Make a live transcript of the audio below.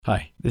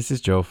Hi, this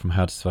is Joe from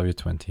How to Survive Your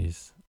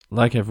 20s.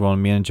 Like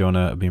everyone, me and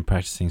Jonah have been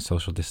practicing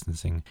social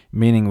distancing,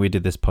 meaning we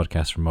did this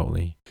podcast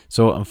remotely.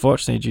 So,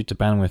 unfortunately, due to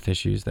bandwidth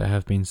issues, there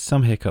have been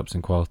some hiccups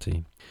in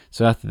quality.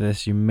 So, after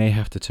this, you may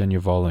have to turn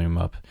your volume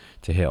up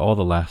to hear all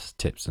the laughs,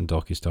 tips, and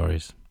dorky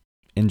stories.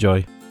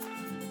 Enjoy!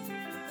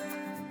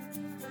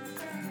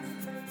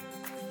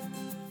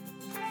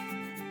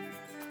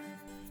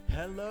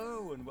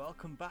 Hello and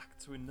welcome back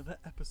to another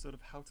episode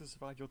of How to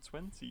Survive Your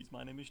 20s.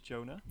 My name is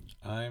Jonah.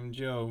 I'm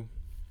Joe.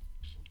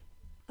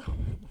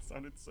 That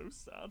sounded so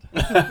sad.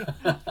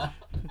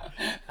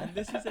 And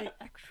this is a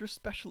extra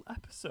special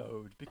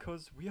episode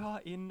because we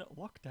are in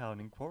lockdown,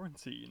 in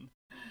quarantine.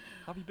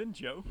 How have you been,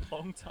 Joe?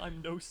 Long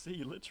time no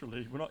see,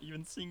 literally. We're not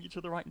even seeing each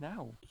other right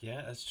now.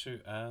 Yeah, that's true.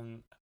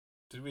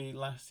 Did we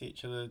last see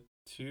each other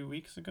 2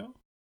 weeks ago?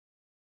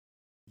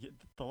 Yeah,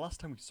 the last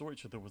time we saw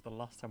each other was the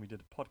last time we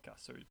did a podcast,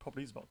 so it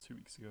probably is about 2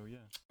 weeks ago, yeah.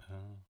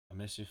 Oh, I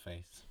miss your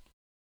face.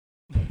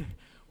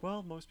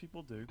 Well, most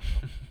people do.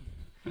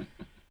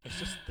 It's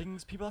just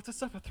things people have to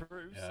suffer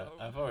through, Yeah, so...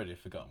 I've already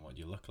forgotten what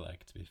you look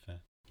like, to be fair.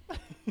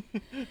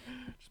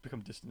 Just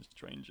become distant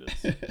strangers.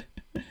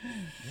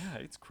 Yeah,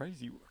 it's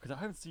crazy because I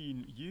haven't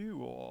seen you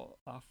or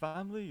our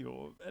family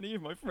or any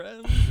of my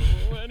friends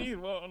or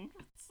anyone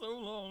for so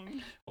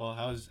long. Well,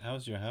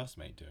 how's your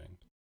housemate doing?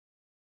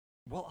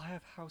 Well, I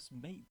have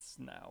housemates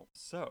now,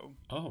 so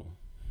Oh,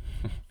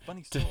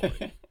 funny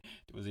story.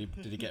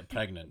 Did he get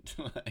pregnant?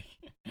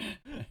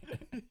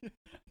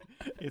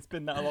 It's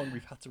been that long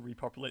we've had to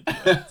repopulate the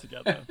earth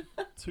together.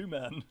 Two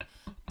men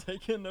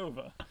taking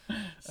over.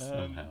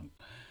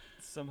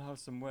 Somehow,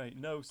 some way.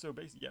 No, so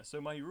basically, yeah.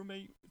 So my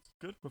roommate, it's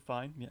good. We're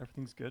fine. Yeah,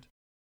 everything's good.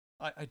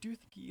 I do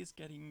think he is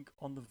getting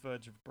on the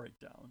verge of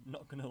breakdown.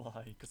 Not gonna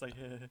lie, because I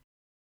hear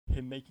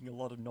him making a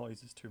lot of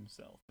noises to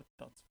himself, but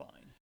that's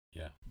fine.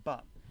 Yeah.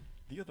 But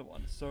the other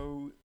one,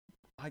 so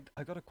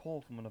I got a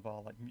call from one of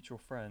our like mutual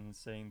friends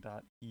saying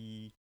that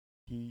he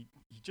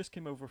just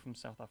came over from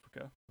South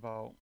Africa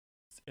about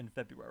in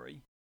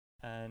February,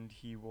 and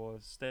he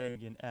was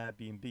staying in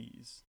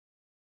Airbnbs,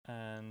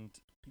 and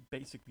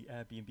basically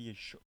Airbnb is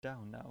shut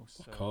down now.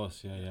 So Of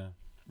course, yeah.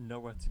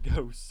 nowhere to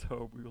go.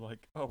 So we were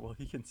like, oh well,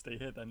 he can stay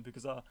here then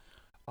because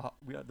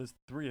there's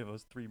three of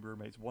us, three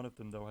roommates. One of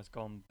them though has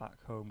gone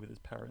back home with his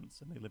parents,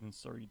 and they live in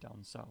Surrey down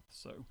south.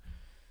 So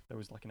there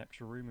was like an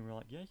extra room, and we were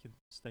like, yeah, you can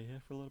stay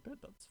here for a little bit.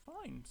 That's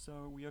fine.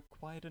 So we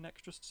acquired an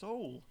extra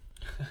soul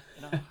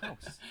in our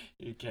house.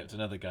 You kept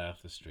another guy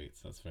off the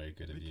streets. That's very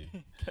good of you.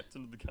 Kept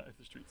another guy off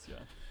the streets. Yeah.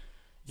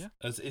 Yeah.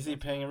 Is he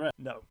paying a rent?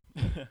 No.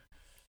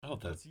 Oh,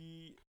 Does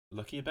he?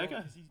 lucky Well,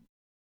 beggar. is he?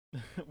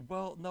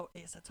 Well, no,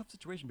 it's a tough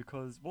situation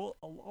because a lot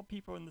of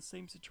people are in the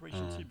same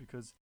situation too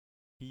because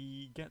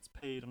he gets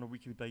paid on a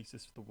weekly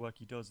basis for the work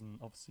he does, and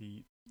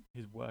obviously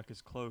his work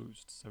is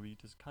closed, so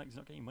he's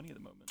not getting money at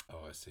the moment.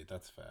 Oh, I see.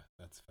 That's fair.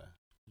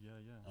 Yeah,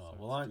 yeah. Oh, So well,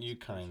 it's a aren't tough you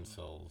kind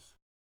situation. souls?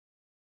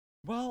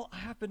 Well, I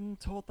have been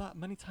told that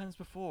many times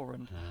before,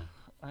 and Hmm.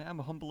 I am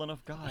a humble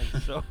enough guy.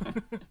 So,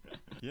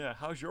 yeah.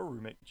 How's your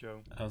roommate,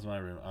 Joe? How's my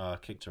room? Oh, I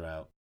kicked her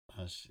out.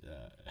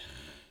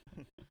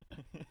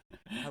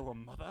 Our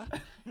mother.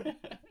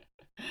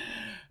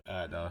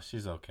 No,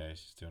 she's okay.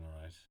 She's doing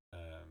alright.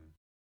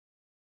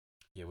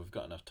 Yeah, we've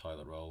got enough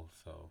toilet roll,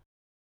 so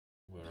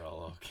we're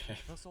all okay.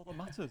 That's all that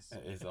matters.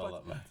 It is In all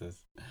fact, that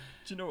matters. do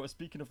you know what?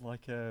 Speaking of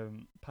like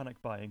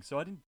panic buying, so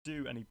I didn't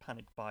do any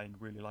panic buying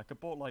really. Like I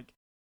bought like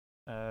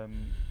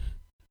um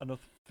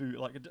enough food.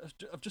 Like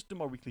I've just done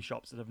my weekly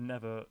shops, and I've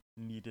never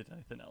needed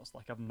anything else.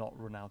 Like I've not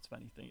run out of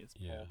anything. It's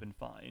Yeah. all been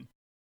fine.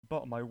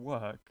 But my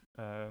work,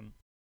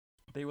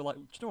 they were like,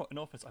 do you know what? In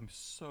office, I'm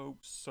so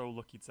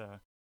lucky to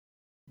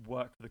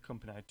work for the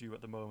company I do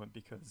at the moment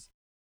because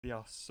they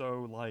are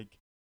so like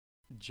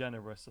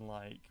generous and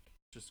like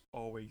just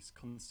always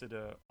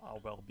consider our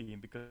well-being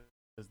because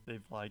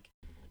they've like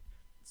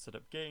set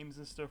up games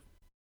and stuff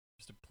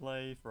just to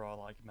play for our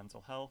like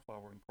mental health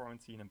while we're in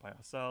quarantine and by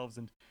ourselves,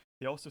 and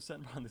they also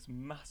sent around this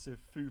massive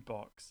food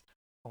box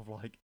of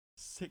like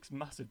six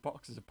massive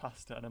boxes of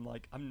pasta, and I'm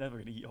like, I'm never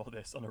gonna eat all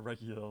this on a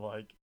regular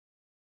like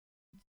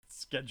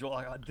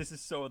schedule. This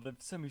is so they've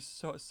sent me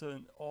so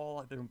all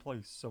like their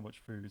employees so much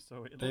food.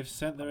 So They've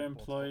sent their panic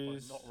bought a lot,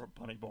 employees. not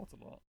panic bought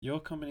a lot. Your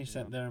company Yeah,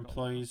 sent I've their got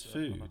employees pasta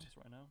on my food. house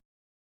right now.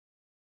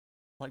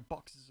 Like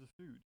boxes of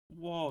food.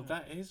 Whoa, Yeah.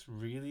 that is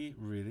really,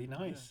 really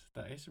nice.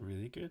 Yeah. That is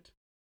really good.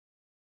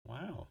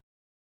 Wow.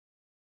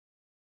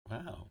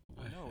 I know.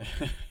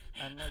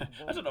 And like,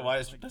 I don't know why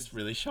like that's this,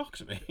 really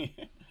shocked me.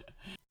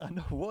 I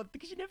know what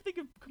because you never think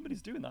of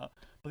companies doing that,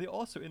 but they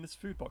also in this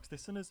food box they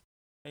sent us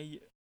a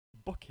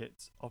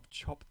bucket of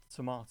chopped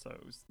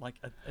tomatoes, like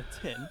a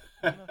tin,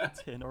 a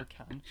tin or a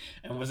can.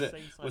 And was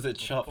it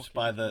chopped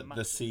by the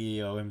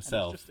CEO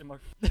himself? Just in my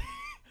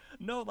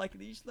no, like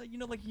you just, like you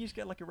just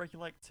get like a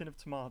regular like tin of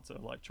tomato,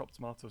 like chopped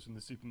tomatoes from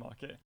the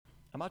supermarket.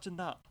 Imagine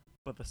that,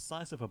 but the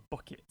size of a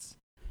bucket.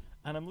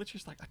 And I'm literally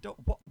just like, I don't.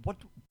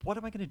 What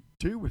am I gonna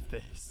do with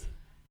this?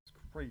 It's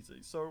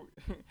crazy. So,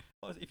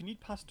 if you need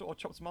pasta or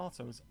chopped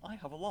tomatoes, I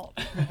have a lot.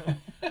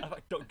 In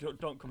fact,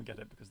 don't come and get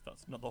it because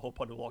that's not the whole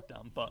point of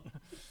lockdown. But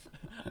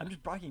I'm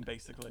just bragging,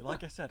 basically.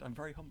 Like I said, I'm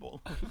very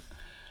humble.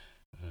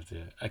 Oh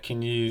dear.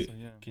 Can you So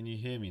yeah. can you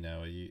hear me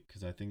now? Are you?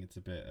 Because I think it's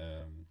a bit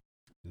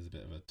there's a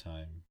bit of a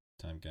time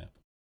gap.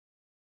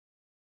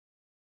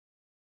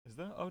 Is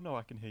there? Oh no,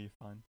 I can hear you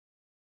fine.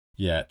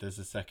 Yeah, there's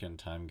a second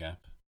time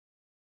gap.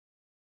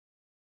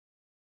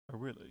 Oh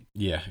really?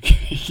 Yeah. I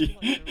feel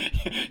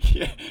like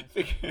Yeah,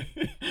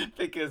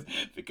 there is.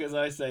 because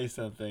I say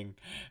something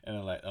and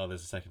I'm like, oh,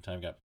 there's a second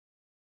time gap.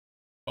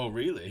 Oh,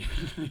 really?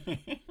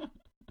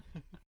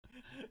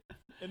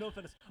 In all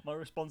fairness, my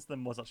response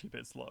then was actually a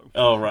bit slow.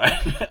 Oh,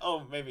 right.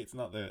 Oh, maybe it's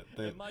not the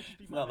It might just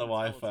be it's my not the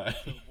mentality. Wi-Fi.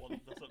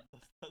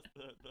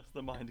 That's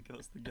the mind.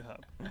 That's the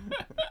gap.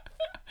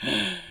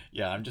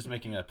 Yeah, I'm just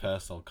making a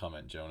personal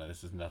comment, Jonah.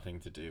 This has nothing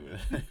to do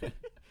with.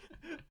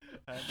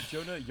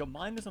 Jonah, your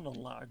mind is on a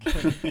lag.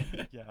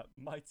 Yeah,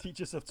 my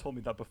teachers have told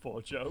me that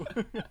before, Joe.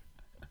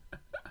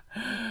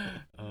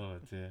 Oh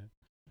dear.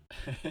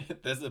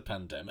 There's a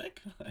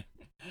pandemic.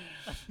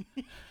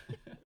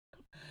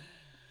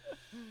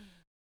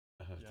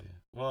 Oh Yeah.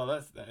 dear. Well,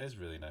 that is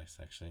really nice,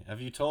 actually.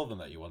 Have you told them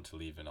that you want to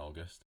leave in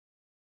August?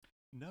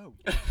 No.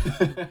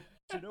 Do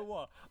you know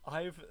what?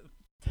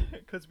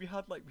 Because we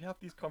have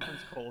these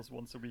conference calls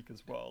once a week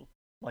as well,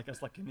 like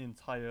as like an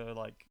entire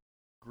like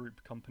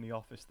group company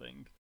office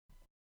thing,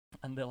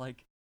 and they're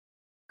like,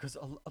 because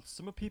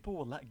some of people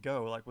will let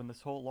go, like when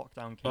this whole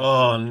lockdown came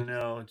Oh through.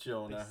 no, They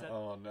Jonah. said,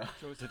 Oh no.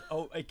 Joseph,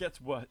 oh, it gets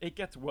worse. It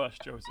gets worse,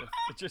 Joseph.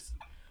 It just,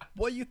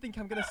 what do you think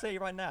I'm gonna say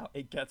right now?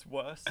 It gets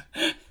worse.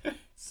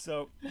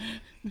 So,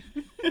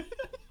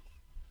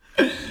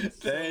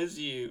 There's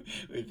you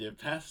with your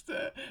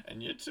pasta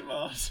and your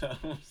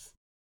tomatoes.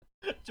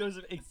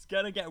 Joseph, it's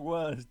gonna get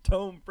worse.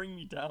 Don't bring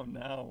me down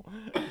now.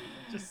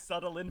 Just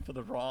settle in for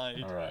the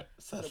ride. All right,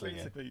 So settling in.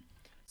 basically,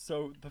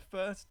 so the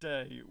first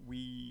day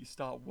we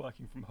start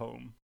working from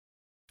home,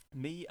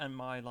 me and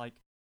my like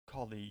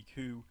colleague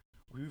who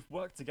we've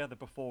worked together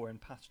before in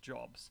past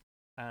jobs,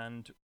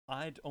 and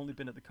I'd only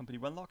been at the company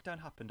when lockdown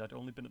happened. I'd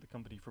only been at the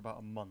company for about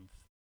a month,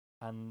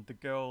 and the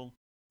girl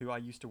who I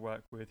used to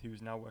work with,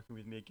 who's now working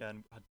with me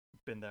again, had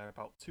been there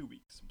about 2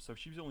 weeks. So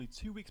she was only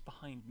 2 weeks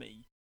behind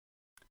me,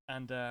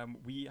 and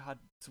we had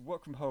to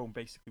work from home.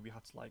 Basically, we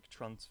had to like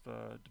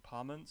transfer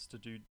departments to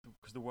do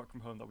because the work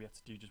from home that we had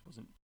to do just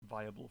wasn't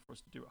viable for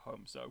us to do at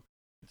home. So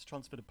it's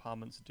transfer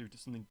departments to do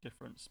something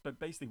different. But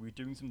basically, we were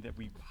doing something that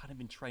we hadn't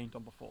been trained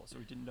on before, so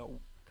we didn't know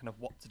kind of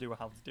what to do or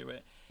how to do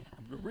it,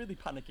 and we were really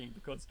panicking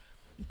because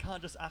you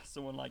can't just ask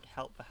someone like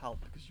help for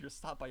help because you're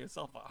sat by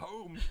yourself at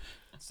home.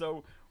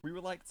 So we were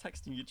like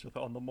texting each other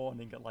on the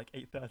morning at like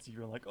 8:30.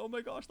 We were like, oh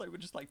my gosh, like we're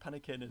just like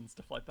panicking and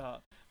stuff like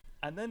that.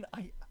 And then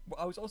I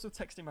was also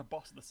texting my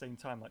boss at the same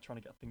time, like trying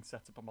to get things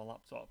set up on my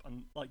laptop.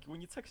 And like when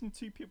you're texting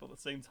two people at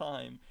the same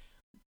time,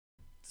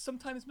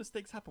 sometimes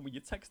mistakes happen when you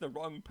text the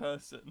wrong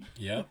person.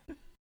 Yeah.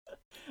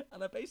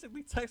 And I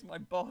basically text my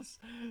boss,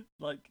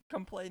 like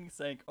complaining,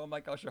 saying, "Oh my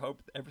gosh, I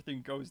hope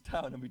everything goes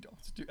down and we don't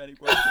have to do any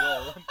work at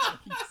all." I'm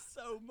thanking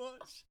so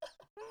much.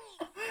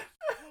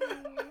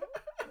 And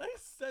I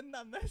sent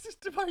that message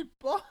to my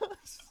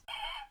boss,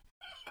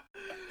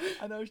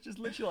 and I was just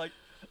literally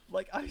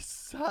like I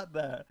sat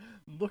there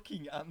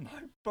looking at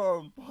my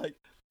phone, like,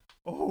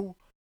 oh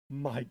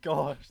my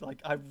gosh,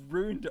 like I've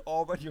ruined it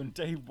already on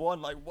day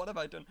one. Like, what have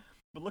I done?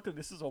 But look,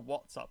 this is on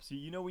WhatsApp, so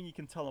you know when you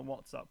can tell on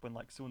WhatsApp when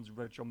like someone's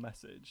read your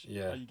message,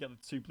 Yeah. you get the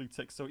two blue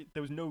ticks. So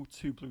there was no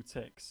two blue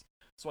ticks,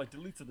 so I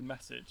deleted the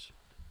message,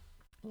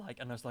 like,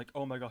 and I was like,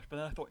 oh my gosh. But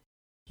then I thought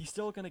he's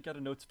still gonna get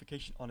a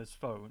notification on his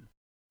phone,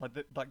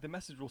 like the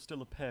message will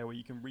still appear where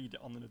you can read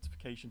it on the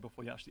notification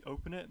before you actually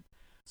open it.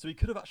 So he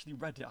could have actually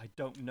read it. I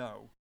don't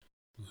know.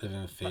 Live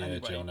in fear,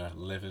 anyway. Jonah.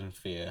 Live in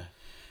fear.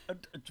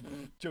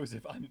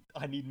 Joseph,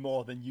 I need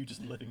more than you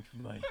just living for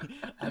me.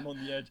 I'm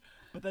on the edge.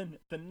 But then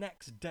the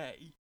next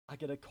day, I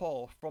get a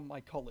call from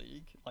my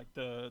colleague, like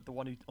the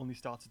one who only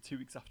started 2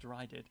 weeks after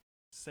I did,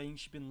 saying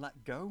she'd been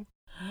let go.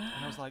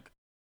 And I was like,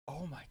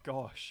 oh my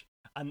gosh.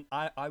 And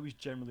I was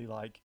generally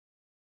like,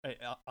 hey,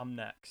 I'm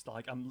next.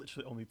 Like, I'm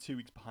literally only 2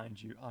 weeks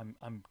behind you.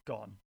 I'm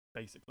gone,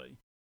 basically.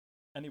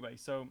 Anyway,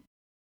 so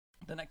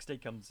the next day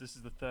comes. This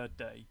is the third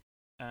day.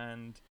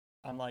 And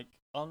like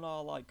on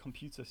our like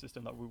computer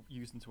system that we're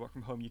using to work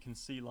from home, you can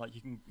see like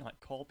you can like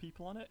call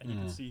people on it and you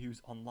can see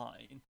who's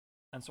online.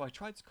 And so I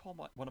tried to call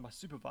one of my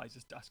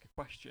supervisors to ask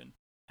a question,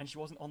 and she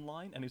wasn't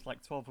online, and it's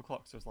like 12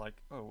 o'clock. So I was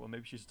like, oh, well,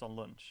 maybe she's just on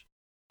lunch.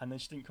 And then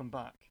she didn't come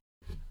back.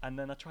 And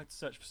then I tried to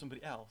search for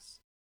somebody else,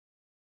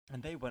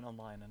 and they went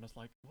online, and I was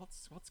like,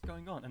 what's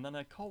going on? And then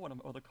I call one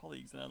of my other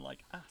colleagues and I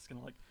like ask, and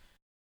I'm like,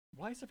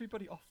 why is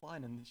everybody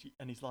offline?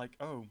 And he's like,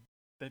 oh,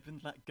 they've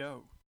been let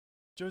go.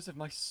 Joseph,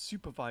 my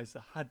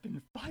supervisor, had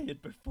been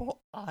fired before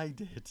I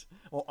did,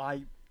 or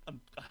I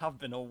have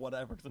been, or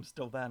whatever, because I'm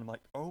still there. And I'm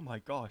like, oh my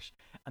gosh.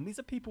 And these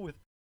are people with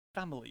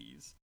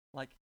families,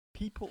 like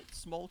people,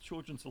 small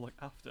children to look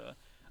after.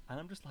 And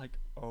I'm just like,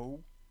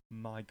 oh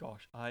my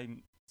gosh,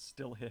 I'm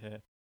still here,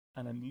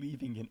 and I'm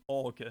leaving in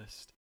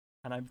August.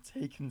 and I'm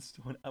taking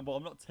someone. Well,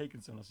 I'm not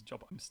taking someone else's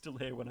job. I'm still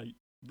here when I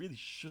really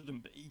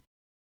shouldn't be,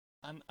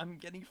 and I'm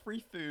getting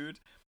free food.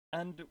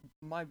 And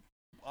my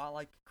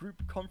like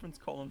group conference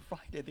call on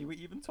Friday, they were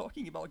even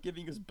talking about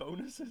giving us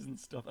bonuses and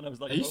stuff, and I was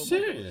like, Are you oh my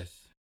gosh,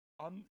 serious?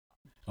 I'm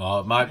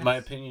Oh, my yes.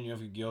 opinion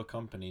of your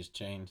company's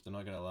changed. I'm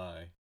not gonna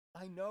lie.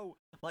 I know,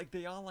 like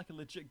they are like a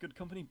legit good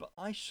company, but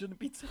I shouldn't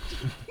be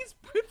taking these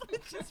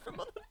privileges from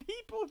other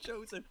people,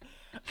 Joseph.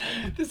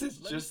 And This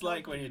is let me just tell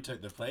like you, when you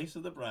took the place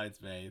of the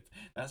bridesmaids.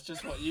 That's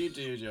just what you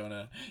do,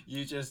 Jonah.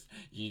 You just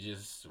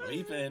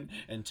sweep in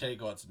and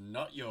take what's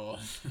not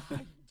yours.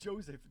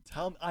 Joseph,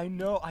 tell me, I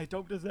know I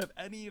don't deserve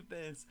any of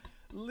this,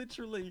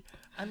 literally,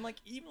 and like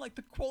even like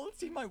the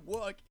quality of my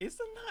work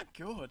isn't that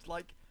good.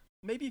 Like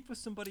maybe for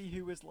somebody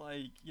who is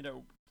like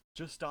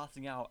just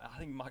starting out, I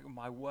think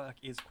my work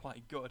is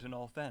quite good in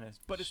all fairness,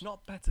 but it's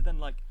not better than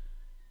like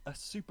a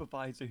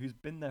supervisor who's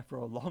been there for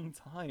a long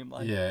time.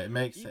 Like Yeah, even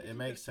if it you get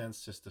makes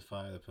sense just to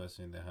fire the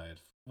person they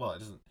hired. Well, it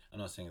doesn't. I'm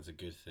not saying it's a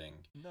good thing,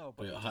 no,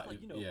 but but it's just like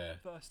yeah,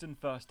 first in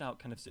first out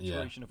kind of yeah,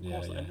 situation, of yeah,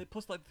 course, yeah, and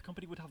plus like the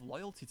company would have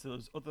loyalty to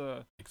those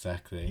other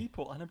exactly.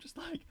 people, and I'm just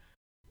like,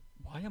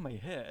 why am I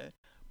here?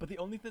 But the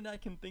only thing I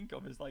can think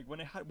of is like when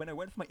I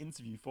went for my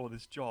interview for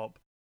this job,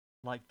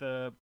 like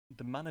the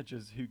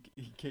managers who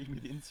gave me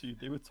the interview,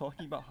 they were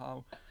talking about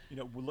how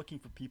we're looking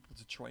for people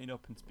to train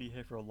up and to be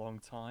here for a long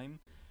time,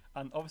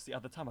 and obviously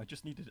at the time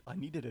I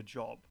needed a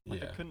job,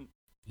 like I Yeah, couldn't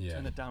yeah.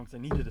 turn it down because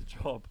I needed a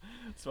job,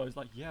 so I was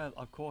like, yeah,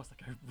 of course,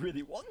 like I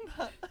really want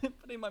that.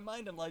 But in my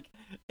mind, I'm like,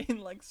 in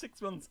like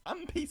 6 months,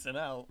 I'm peacing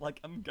out, like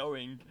I'm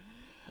going,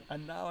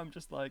 and now I'm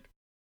just like,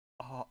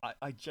 oh,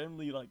 I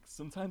generally like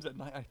sometimes at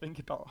night I think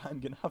about how I'm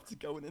gonna have to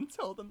go in and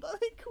tell them that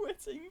I'm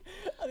quitting,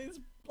 and it's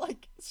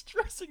like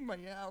stressing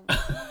me out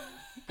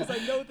because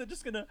I know they're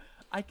just gonna.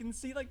 I can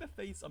see like the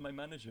face of my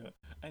manager,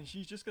 and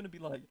she's just gonna be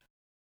like,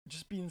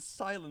 just be in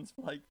silence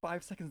for like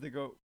 5 seconds. They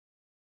go,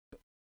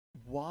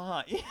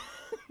 why?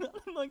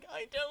 I'm like,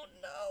 I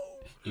don't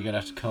know. You're gonna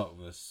have to come up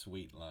with a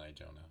sweet lie,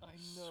 Jonah. I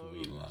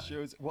Sweet know, lie.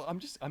 shows. I'm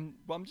just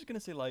gonna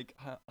say like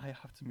I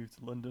have to move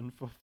to London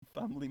for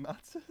family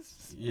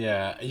matters.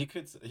 Yeah, you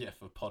could. Yeah,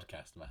 for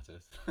podcast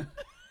matters.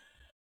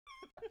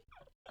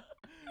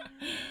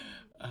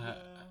 uh,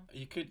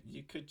 Yeah.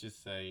 you could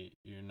just say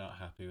you're not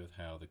happy with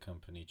how the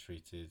company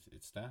treated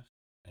its staff,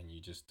 and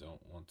you just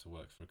don't want to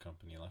work for a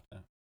company like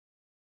that.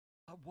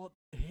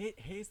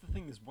 Here's the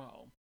thing as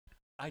well.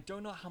 I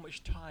don't know how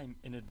much time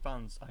in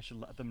advance I should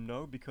let them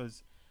know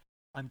because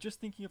I'm just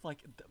thinking of like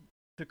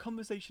the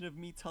conversation of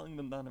me telling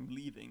them that I'm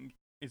leaving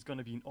is going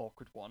to be an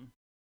awkward one.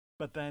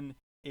 But then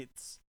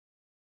it's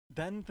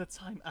then the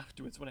time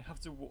afterwards when I have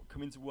to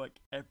come into work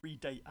every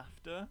day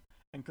after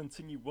and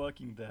continue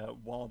working there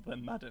while they're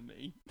mad at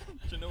me.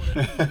 Do you know what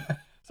I mean?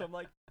 So I'm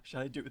like, should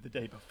I do it the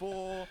day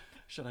before?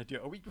 Should I do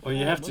it a week Well,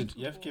 before? A month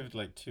you have to before? give it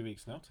like 2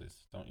 weeks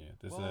notice, don't you?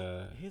 There's Well,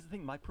 a here's the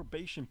thing. My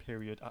probation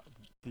period at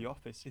the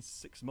office is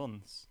 6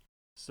 months.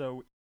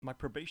 So my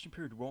probation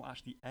period won't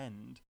actually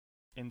end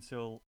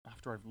until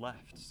after I've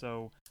left.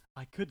 So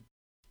I could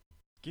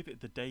give it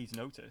the day's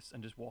notice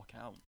and just walk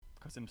out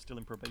because I'm still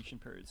in probation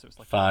period. So it's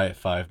like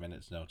five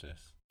minutes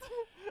notice.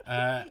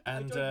 I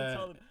And don't even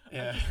tell them. I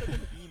yeah. just send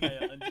them an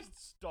email and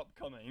just stop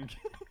coming.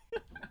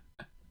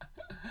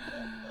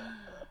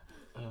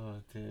 Oh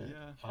dear.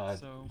 Yeah. Uh,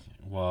 So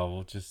well,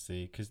 we'll just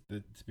see. Because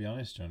to be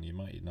honest, John, you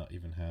might not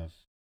even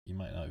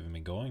be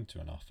going to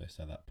an office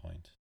at that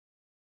point.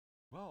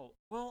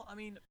 well. I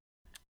mean,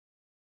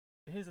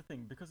 here's the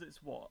thing. Because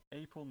it's what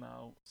April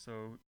now.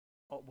 So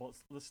well,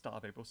 it's the start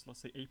of April. So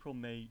let's say April,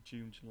 May,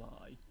 June,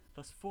 July.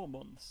 That's 4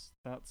 months.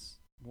 That's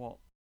what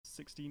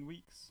 16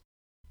 weeks.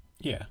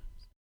 Yeah.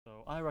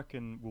 So I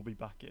reckon we'll be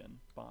back in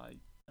by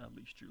at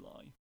least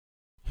July.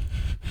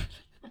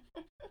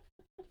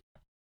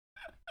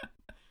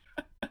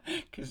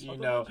 Because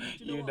Although,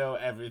 do you know you what? know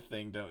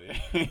everything, don't you?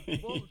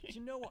 Well, do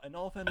you know what? In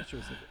all fairness,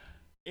 Joseph,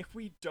 if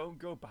we don't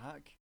go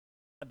back,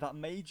 that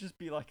may just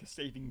be like a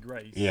saving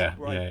grace Yeah,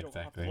 where I yeah, don't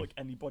have to exactly. look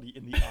anybody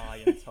in the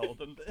eye and tell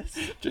them this.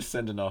 Just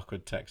send an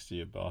awkward text to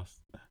your boss.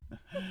 Do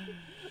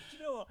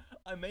you know what?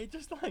 I may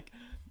just like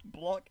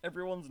block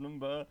everyone's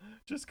number,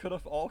 just cut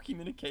off all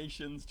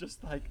communications,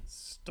 just like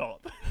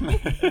stop, and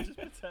just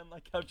pretend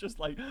like I've just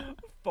like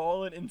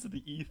fallen into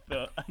the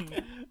ether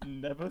and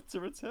never to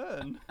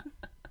return.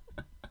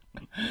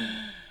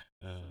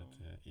 Oh So.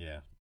 dear. Yeah,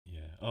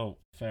 yeah. Oh,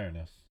 fair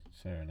enough.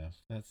 Fair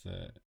enough. That's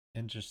a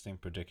interesting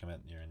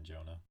predicament you're in,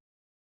 Jonah.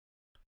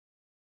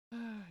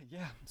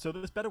 Yeah, so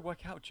this better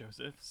work out,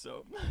 Joseph.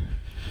 So,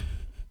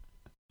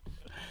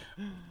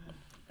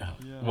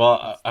 yeah,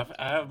 Well, that's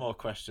I have more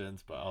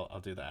questions, but I'll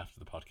do that after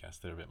the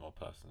podcast. They're a bit more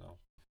personal.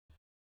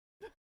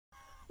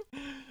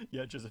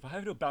 yeah, Joseph. I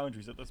have no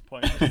boundaries at this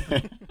point.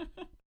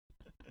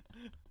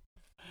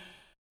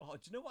 Oh, do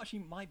you know what actually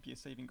might be a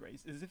saving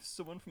grace? Is if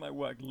someone from my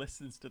work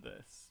listens to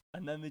this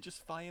and then they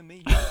just fire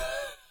me.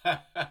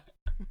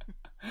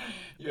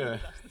 Yeah. Maybe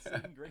that's the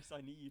saving grace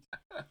I need.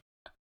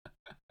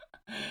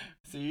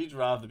 So you'd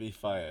rather be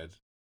fired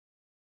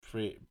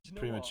you know what?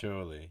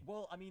 prematurely,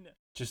 Well, I mean,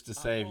 just to I'd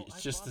save rather be the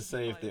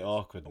fired a week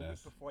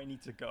awkwardness. before I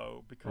need to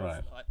go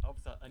because Right.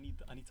 obviously I need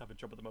to have a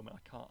job at the moment. I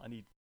can't. I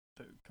need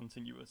the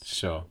continuous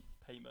Sure.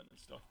 payment and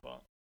stuff.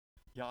 But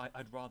yeah,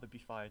 I'd rather be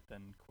fired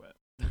than quit.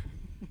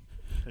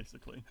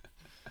 Basically.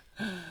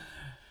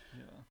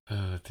 Yeah.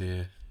 Oh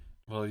dear.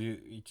 Well,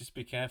 you just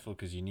be careful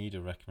because you need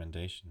a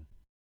recommendation.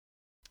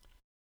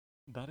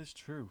 That is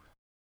true.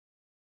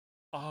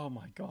 Oh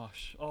my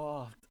gosh.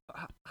 Oh,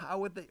 how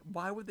would they?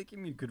 Why would they give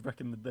me a good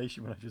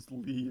recommendation when I just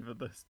leave at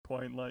this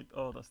point? Like,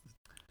 oh,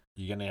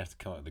 You're gonna have to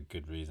come up with a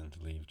good reason to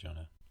leave,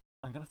 Jonah.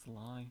 I'm gonna have to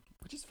lie,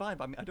 which is fine.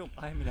 But I mean, I don't.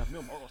 I mean, I have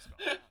no morals about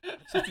that. I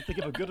just have to think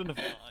of a good enough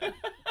lie.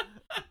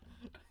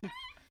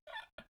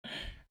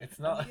 It's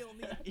And not. the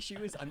only issue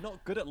is I'm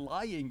not good at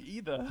lying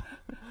either.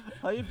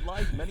 I have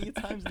lied many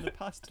times in the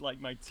past to like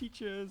my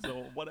teachers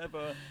or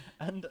whatever,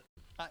 and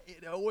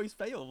it always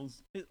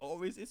fails.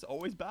 It's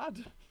always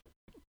bad.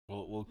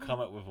 We'll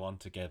come up with one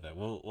together.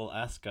 We'll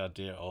ask our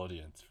dear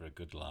audience for a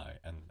good lie,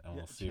 and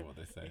we'll see what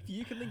they say. If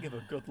you can think of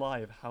a good lie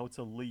of how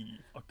to leave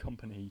a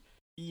company,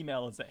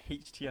 email us at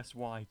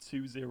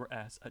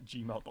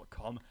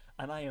htsy20s@gmail.com,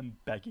 and I am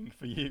begging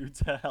for you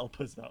to help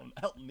us out.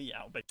 Help me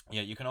out, baby.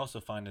 Yeah, you can also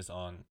find us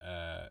on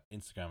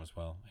Instagram as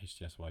well,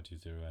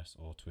 HTSY20s,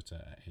 or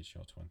Twitter at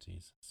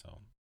HShort20s.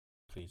 So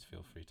please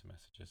feel free to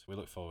message us. We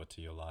look forward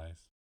to your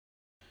lies.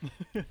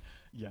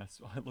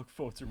 Yes, I look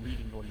forward to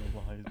reading all your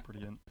lies.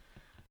 Brilliant.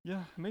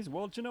 Yeah, amazing.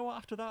 Well, do you know what?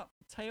 After that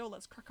tale,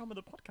 let's crack on with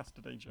the podcast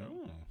today,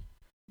 Joe.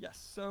 Yes,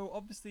 so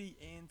obviously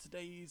in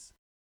today's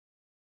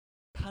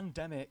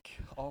pandemic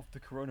of the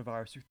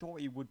coronavirus, we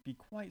thought it would be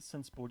quite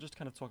sensible just to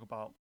kind of talk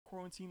about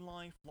quarantine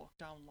life,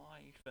 lockdown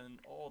life,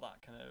 and all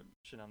that kind of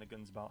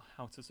shenanigans about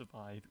how to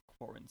survive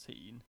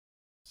quarantine.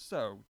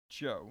 So,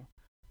 Joe,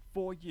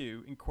 for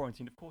you in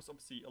quarantine, of course,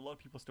 obviously, a lot of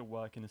people are still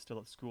working and still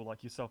at school,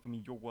 like yourself. I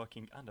mean, you're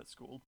working and at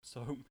school,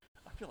 so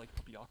I feel like you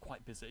probably are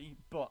quite busy.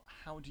 But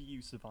how do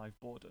you survive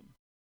boredom?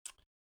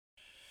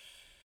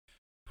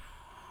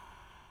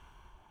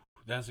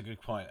 That's a good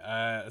point.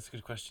 That's a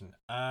good question.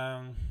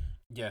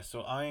 Yeah.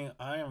 So I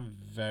am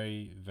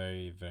very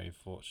very very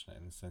fortunate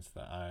in the sense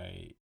that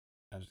I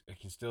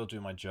can still do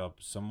my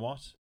job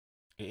somewhat.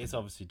 It is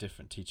obviously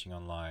different teaching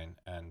online,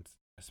 and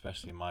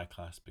especially in my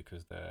class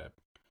because they're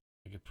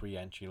like a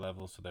pre-entry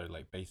level, so they're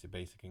like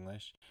basic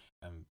English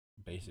and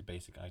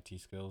basic IT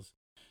skills.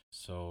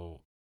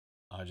 So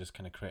I just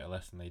kind of create a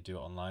lesson. They do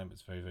it online, but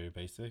it's very very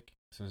basic.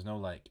 So there's no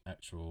like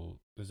actual.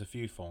 There's a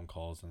few phone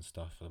calls and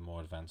stuff for the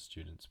more advanced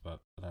students,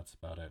 but that's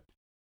about it.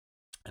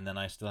 And then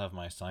I still have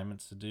my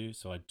assignments to do,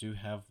 so I do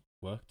have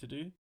work to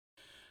do.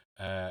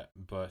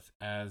 But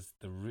as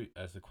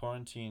the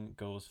quarantine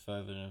goes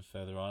further and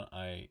further on,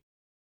 I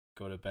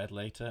go to bed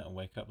later and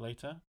wake up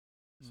later.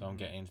 So I'm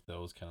getting into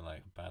those kind of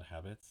like bad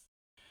habits.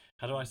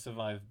 How do I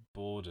survive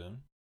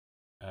boredom?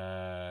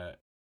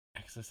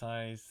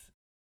 Exercise,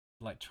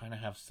 like trying to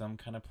have some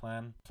kind of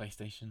plan.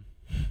 PlayStation,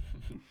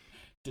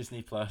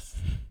 Disney Plus.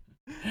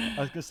 I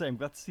was gonna say, I'm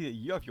glad to see that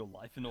you have your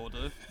life in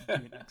order,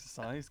 doing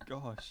exercise.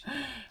 Gosh, do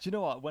you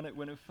know what? When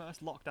it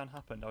first lockdown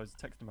happened, I was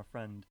texting my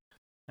friend,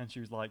 and she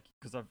was like,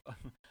 because I'm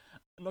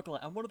not gonna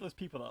lie, I'm one of those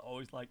people that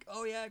always like,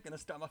 oh yeah, I'm gonna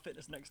start my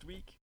fitness next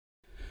week.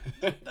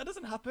 That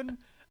doesn't happen.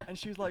 And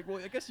she was like,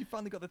 well, I guess you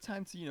finally got the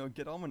time to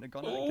get on it,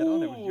 get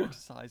on it with your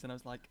exercise. And I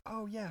was like,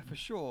 oh yeah, for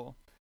sure.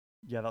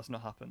 Yeah, that's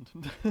not happened.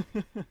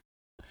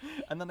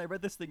 And then I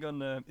read this thing on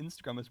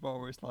Instagram as well,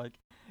 where it's like,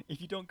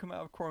 if you don't come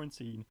out of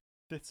quarantine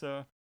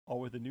fitter or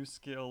with a new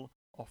skill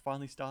or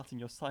finally starting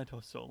your side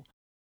hustle,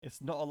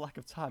 it's not a lack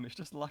of time, it's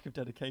just a lack of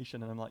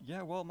dedication. And I'm like,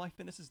 yeah, well, my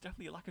fitness is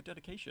definitely a lack of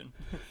dedication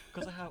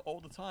because I have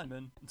all the time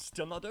and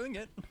still not doing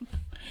it.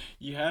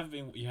 You have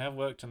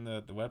worked on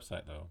the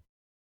website though.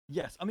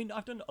 Yes, I mean,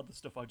 I've done other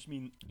stuff. I just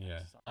mean,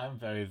 Yeah, I'm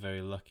very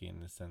very lucky in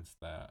the sense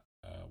that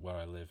where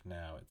I live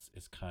now,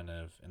 it's kind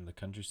of in the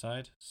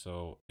countryside,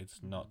 so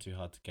it's not too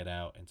hard to get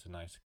out into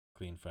nice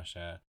clean fresh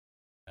air,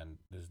 and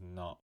there's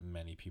not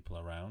many people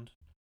around.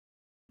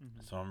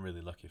 So I'm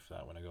really lucky for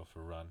that when I go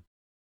for a run.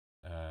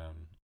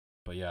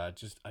 But yeah, I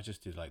just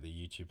do like the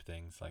YouTube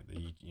things, like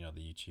the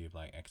YouTube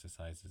like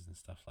exercises and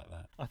stuff like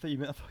that. I thought you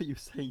were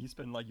saying you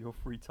spend like your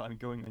free time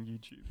going on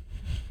YouTube,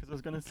 because I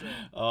was gonna say.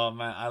 Oh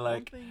man,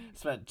 I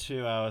spent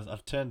 2 hours.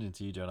 I've turned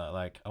into you, Jonah.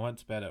 Like I went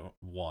to bed at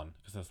 1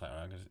 because I was like,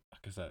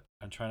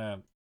 I'm trying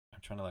to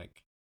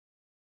like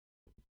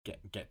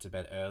get to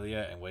bed earlier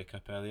and wake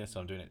up earlier, so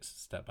I'm doing it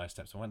step by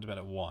step. So I went to bed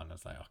at 1. I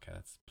was like, okay,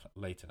 that's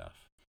late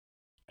enough.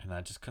 And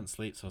I just couldn't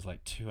sleep, so it was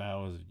like 2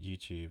 hours of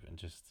YouTube and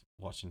just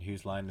watching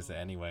Whose Line Is It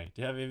Anyway?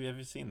 Have you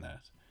ever seen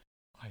that?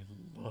 I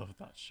love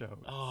that show.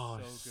 Oh,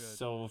 so good.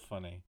 So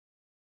funny.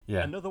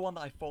 Yeah. Another one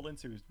that I fall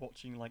into is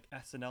watching like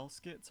SNL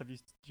skits. Do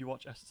you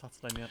watch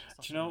Saturday Night?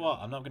 Do you know what?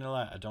 I'm not gonna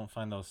lie. I don't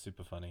find those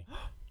super funny.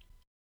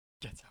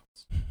 Get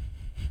out.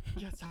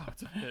 Get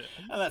out of it.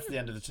 And that's the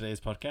end of today's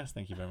podcast.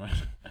 Thank you very much.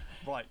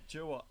 Right, do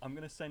you know what? I'm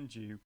gonna send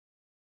you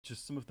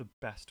just some of the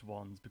best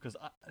ones because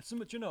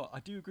I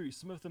do agree.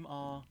 Some of them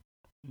are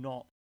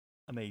not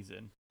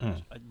amazing.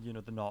 They're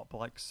not, but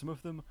like some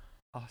of them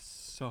are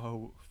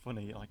so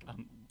funny. Like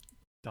I'm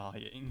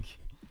dying.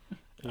 All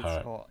It's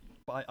right. hot,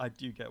 but I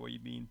do get what you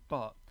mean.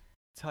 But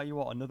tell you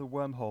what, another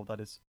wormhole that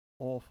is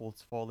awful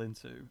to fall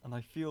into, and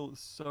I feel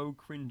so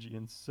cringy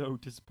and so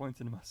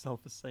disappointed in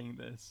myself for saying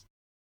this.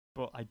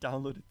 But I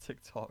downloaded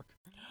TikTok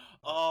like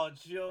Oh, a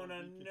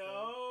Jonah, week ago.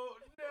 no,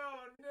 no,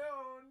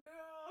 no,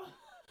 no.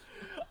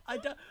 I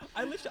da-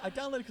 I literally I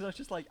downloaded because I was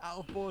just like out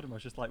of boredom. I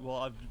was just like,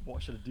 well,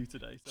 what should I do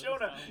today? So I just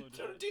Jonah, downloaded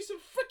Jonah, it. do some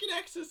freaking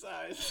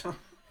exercise.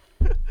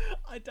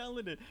 I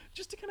downloaded it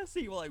just to kind of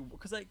see, well, like,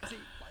 because like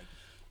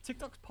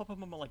TikToks pop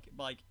up on my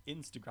like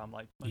Instagram,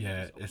 like when they're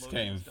Yeah, just it's uploading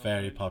getting and stuff, and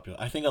very popular.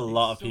 I think a it's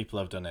lot of so people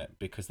have done it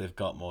because they've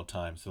got more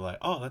time. So like,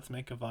 oh, let's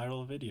make a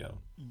viral video.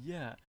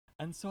 yeah.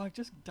 And so I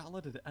just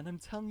downloaded it, and I'm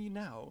telling you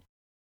now,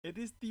 it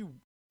is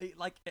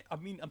I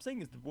mean, I'm saying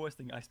it's the worst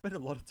thing. I spend a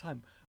lot of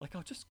time. Like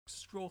I'll just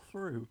scroll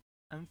through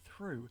and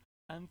through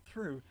and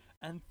through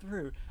and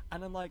through,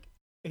 and I'm like,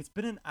 it's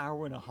been an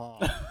hour and a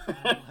half, and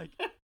I'm like,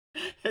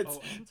 it's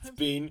oh, and it's sometimes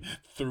been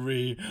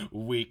 3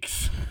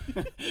 weeks.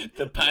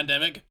 The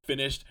pandemic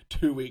finished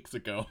 2 weeks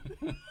ago.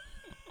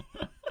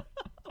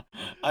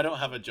 I don't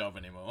have a job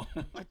anymore.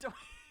 I don't.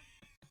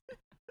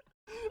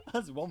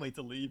 That's one way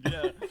to leave.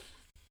 Yeah.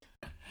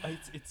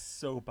 It's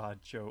so bad,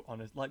 Joe.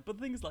 Honest, like, but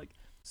the thing is, like,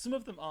 some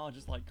of them are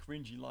just like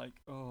cringy, like,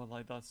 oh,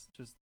 like that's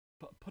just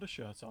put a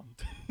shirt on,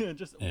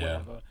 just Yeah.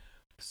 whatever.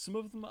 Some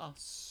of them are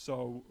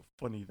so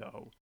funny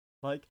though,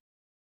 like,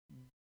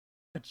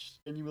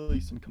 genuinely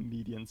some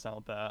comedians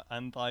out there,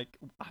 and like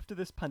after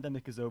this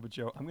pandemic is over,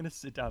 Joe, I'm gonna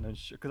sit down and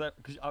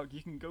because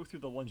you can go through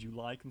the ones you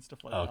like and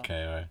stuff like that,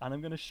 Okay, all right. and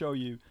I'm gonna show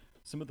you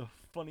some of the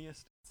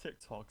funniest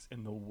TikToks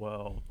in the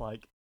world,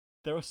 like.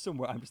 There are some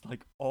where I'm just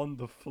like on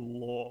the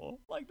floor.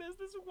 Like there's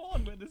this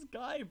one where this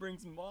guy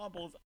brings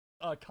marbles.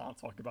 I can't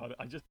talk about it.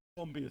 I just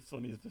won't be as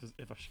funny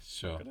if I'm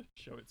Sure. gonna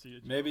show it to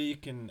you. Joe. Maybe you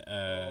can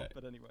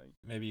But anyway,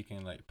 maybe you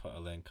can like put a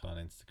link on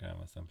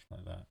Instagram or something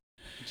like that.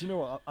 do you know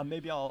what?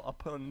 Maybe I'll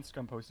put an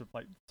Instagram post of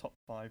like top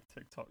 5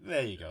 TikToks.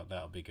 There you go.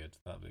 That'll be good.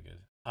 That'll be good.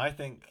 I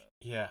think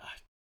yeah.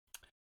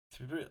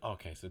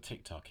 Okay, so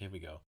TikTok. Here we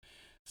go.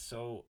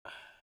 So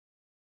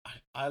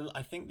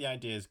I think the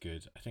idea is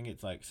good. I think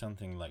it's like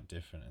something like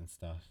different and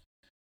stuff.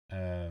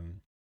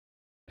 Um,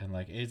 and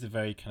like it is a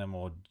very kind of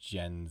more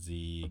Gen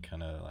Z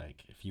kind of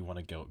like if you want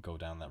to go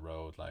down that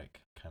road,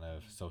 like kind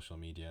of social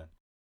media.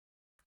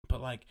 But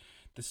like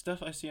the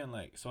stuff I see on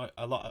like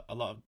a lot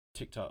of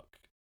TikTok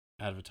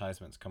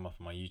advertisements come up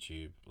on my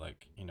YouTube,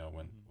 like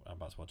when I'm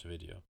about to watch a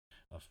video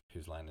of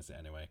Whose Line Is It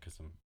Anyway, because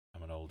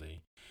I'm an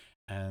oldie,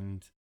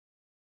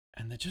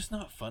 and they're just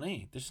not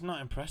funny. They're just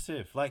not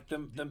impressive. Like The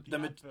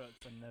adverts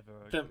are never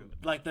the good.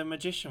 like the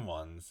magician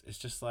ones.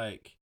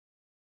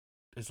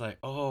 It's like,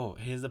 oh,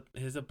 here's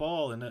a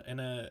ball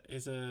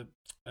is a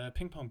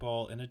ping pong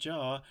ball in a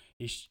jar.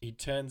 He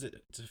turns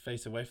it to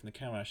face away from the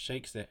camera,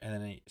 shakes it, and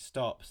then he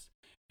stops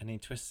and he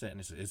twists it and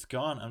it's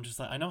gone. I'm just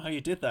like, I know how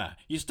you did that.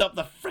 You stopped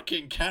the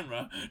freaking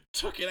camera,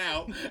 took it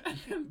out, and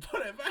then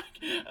put it back.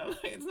 I'm like,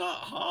 it's not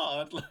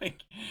hard. Like,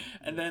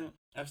 and then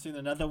I've seen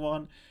another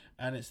one,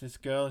 and it's this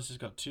girl. She's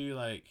got two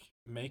like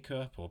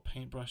makeup or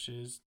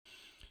paintbrushes,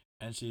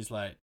 and she's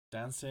like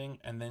dancing,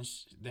 and then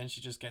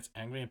she just gets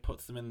angry and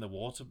puts them in the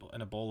water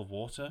in a bowl of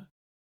water,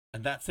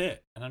 and that's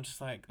it. And I'm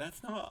just like,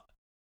 that's not.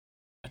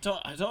 I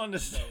don't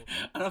understand. No,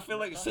 and I feel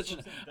like that's such what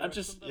an. I'm saying. There I'm are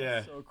just some that yeah.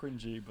 are so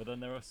cringy, but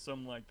then there are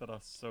some like that are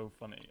so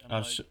funny. And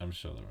I'm like, I'm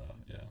sure there are.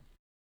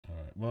 Yeah. All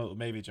right. Well,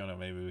 maybe Jonah.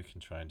 Maybe we can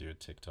try and do a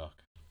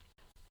TikTok.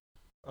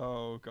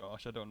 oh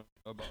gosh, I don't know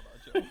about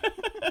that,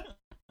 Joe.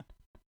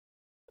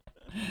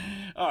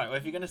 All right. Well,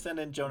 if you're gonna send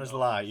in Jonah's No.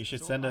 lie, you should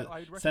So send I'd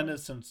send recommend.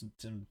 us some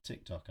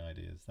TikTok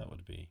ideas. That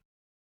would be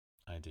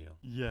ideal.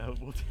 Yeah,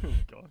 we'll do.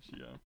 Gosh,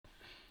 yeah.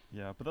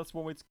 Yeah, but that's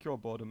one way to cure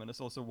boredom, and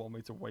it's also one way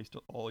to waste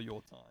all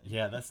your time.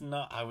 Yeah, that's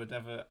not. I would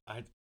ever.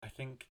 I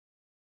think.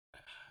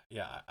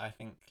 Yeah, I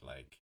think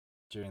like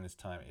during this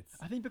time, it's.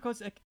 I think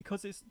because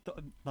it's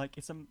like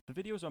the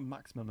videos are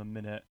maximum a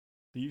minute.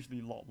 They're usually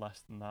a lot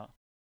less than that,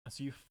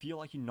 so you feel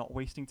like you're not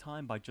wasting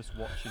time by just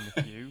watching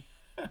a few.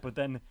 But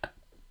then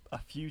a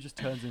few just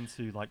turns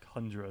into like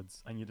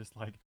hundreds, and you're just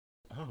like,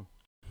 oh.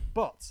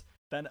 But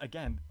then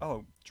again,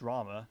 oh,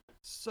 drama.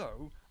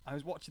 So I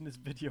was watching this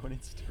video on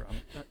Instagram.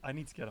 I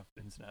need to get off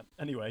the internet.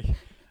 Anyway,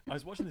 I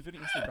was watching the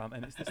video on Instagram,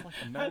 and it's this like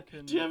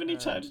American. Do you have any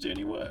time to do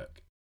any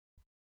work?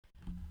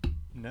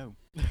 No.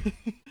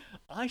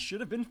 I should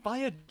have been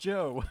fired,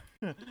 Joe.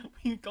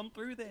 We've gone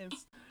through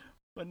this.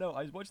 But no,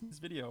 I was watching this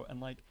video, and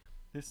like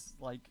this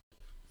like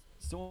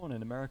someone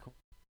in America,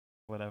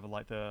 whatever,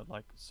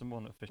 like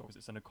someone official, because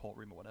it's in a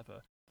courtroom or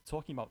whatever,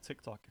 talking about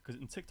TikTok, because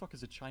TikTok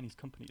is a Chinese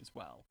company as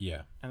well,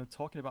 Yeah. and they're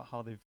talking about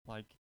how they've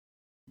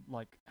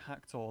like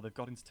hacked or they've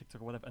got into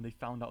TikTok or whatever, and they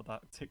found out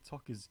that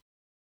TikTok is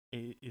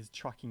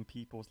tracking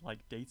people's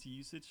like data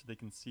usage, so they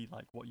can see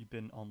like what you've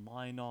been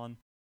online on,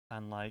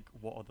 and like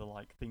what are the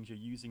like things you're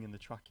using in the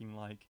tracking.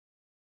 Like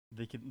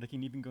they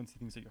can even go into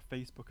things like your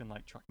Facebook and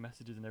like track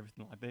messages and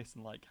everything like this,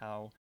 and like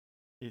how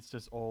it's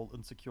just all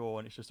insecure,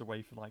 and it's just a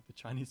way for like the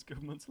Chinese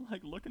government to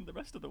like look in the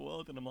rest of the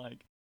world. And I'm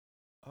like,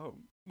 Oh,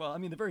 well, I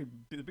mean,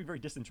 they'd be very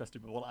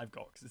disinterested with what I've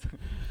got because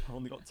I've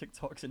only got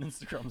TikToks and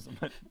Instagrams on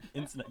my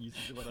internet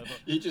usage or whatever.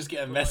 You just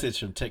get a But message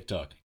from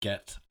TikTok.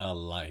 Get a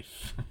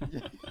life. yeah.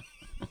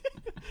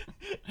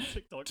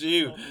 TikTok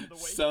Do told me the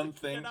way to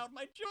something get out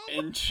my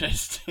job.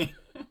 interesting.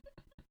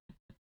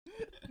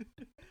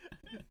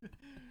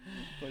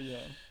 But yeah.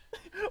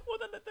 Well,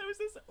 then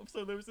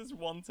there was this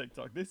one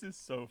TikTok. This is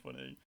so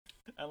funny,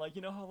 and like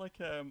you know how like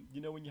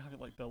when you have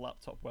like the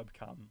laptop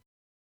webcam,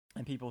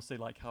 and people say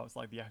like how it's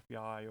like the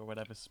FBI or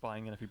whatever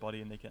spying on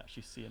everybody, and they can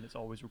actually see, and it's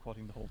always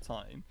recording the whole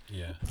time.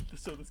 Yeah.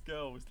 So this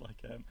girl was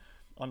like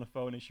on the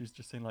phone, and she was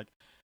just saying like,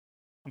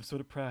 I'm so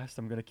depressed,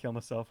 I'm gonna kill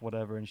myself,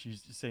 whatever. And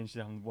she's just saying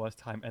she's having the worst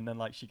time. And then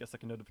like she gets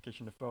like a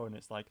notification on the phone, and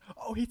it's like,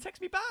 oh, he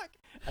texted me back.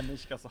 And then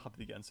she gets so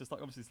happy again. So it's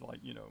like obviously it's like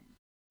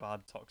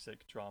bad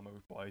toxic drama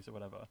with boys or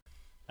whatever.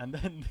 And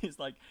then there's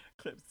like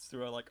clips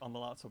through her like on the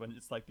laptop, and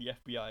it's like the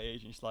FBI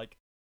agent. She's like,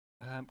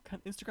 can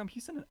Instagram, can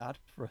you send an ad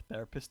for a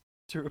therapist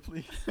to her,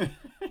 please? Okay,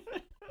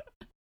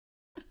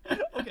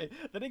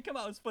 that didn't come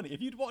out as funny.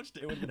 If you'd watched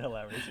it, it would have been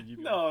hilarious. And you'd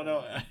be No, like,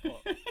 no.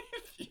 but-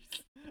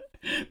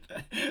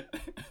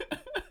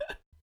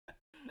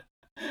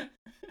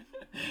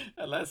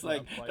 And that's Yeah,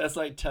 like quite. that's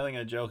like telling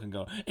a joke and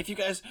go, if you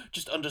guys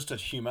just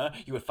understood humor,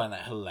 you would find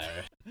that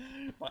hilarious.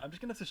 Right, I'm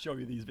just gonna have to show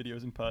you these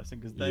videos in person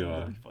because then You they'll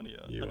are. be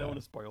funnier. You I don't are. want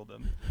to spoil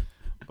them,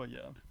 but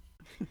yeah.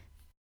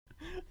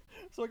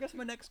 So I guess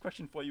my next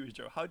question for you is,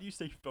 Joe, how do you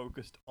stay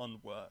focused on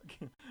work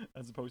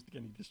as opposed to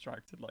getting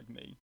distracted like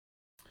me?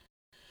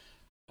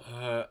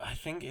 I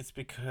think it's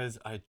because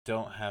I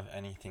don't have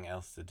anything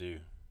else to do.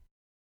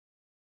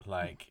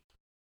 Like,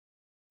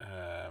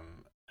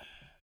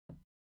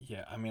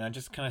 yeah. I mean, I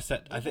just kind of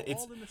set. I think We're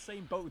it's all in the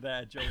same boat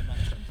there, Joe, in that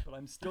sense, but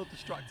I'm still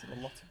distracted a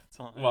lot of the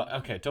time. well.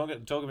 Okay, don't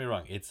get me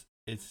wrong. It's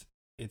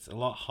a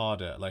lot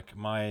harder. Like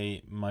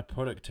my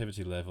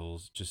productivity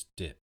levels just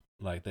dip.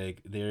 Like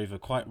they're either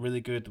quite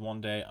really good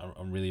one day or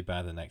really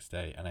bad the next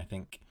day. And I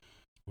think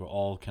we're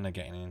all kind of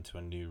getting into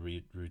a new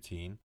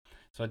routine.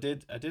 So I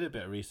did a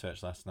bit of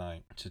research last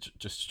night just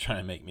to try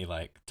and make me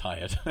like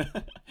tired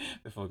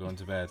before going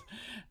to bed,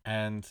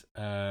 and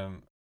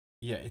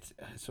yeah, it's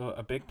so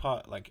a big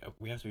part. Like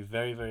we have to be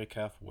very very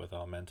careful with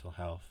our mental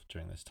health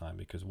during this time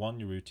because one,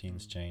 your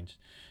routines change,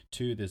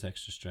 two, there's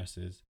extra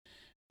stresses,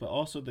 but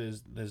also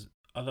there's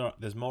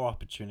more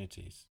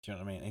opportunities. Do you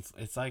know what I mean?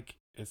 It's like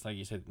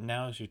you said.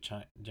 Now is your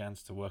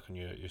chance to work on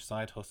your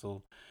side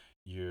hustle,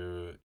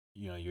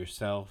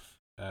 yourself.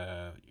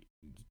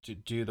 To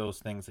do those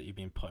things that you've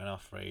been putting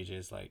off for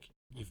ages. Like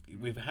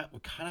we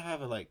kind of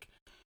have a like.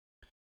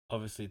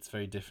 Obviously, it's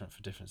very different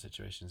for different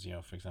situations.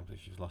 For example,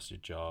 if you've lost your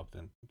job,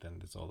 then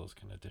there's all those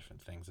kind of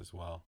different things as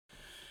well.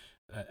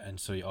 And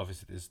so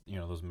obviously there's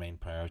those main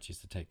priorities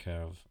to take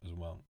care of as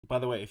well. By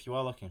the way, if you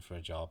are looking for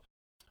a job,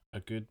 a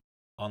good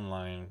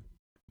online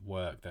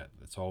work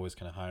that's always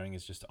kind of hiring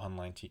is just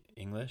online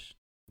English,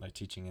 like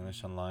teaching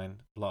English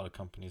online. A lot of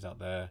companies out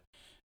there,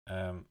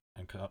 and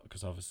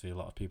because obviously a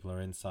lot of people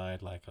are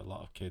inside, like a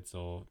lot of kids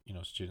or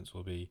students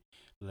will be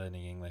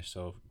learning English.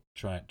 So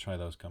try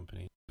those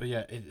companies. But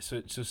yeah,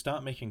 so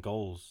start making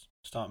goals.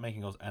 And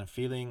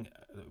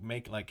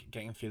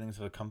getting feelings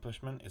of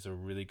accomplishment is a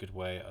really good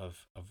way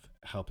of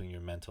helping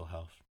your mental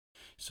health.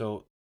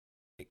 So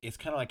it's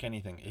kind of like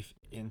anything. If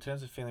in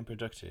terms of feeling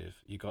productive,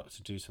 you got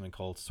to do something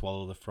called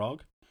swallow the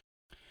frog.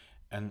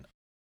 And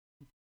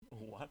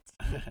What?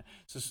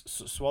 so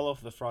swallow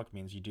the frog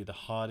means you do the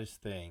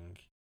hardest thing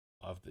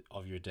of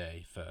your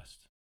day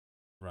first,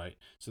 right?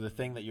 So the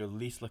thing that you're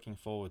least looking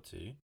forward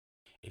to,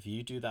 if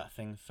you do that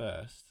thing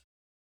first,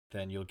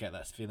 then you'll get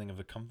that feeling of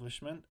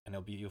accomplishment, and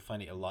you'll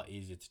find it a lot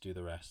easier to do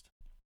the rest.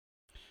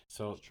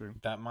 So That's true.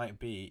 it might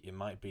be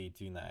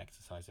doing that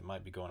exercise, it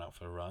might be going out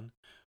for a run,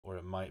 or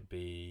it might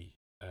be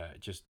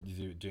just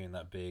doing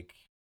that big,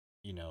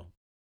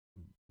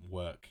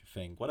 work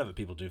thing, whatever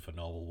people do for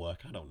normal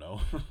work. I don't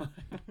know.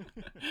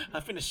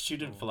 I've been a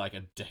student for like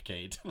a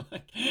decade.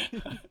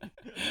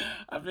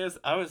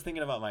 I was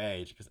thinking about my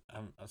age because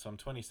I'm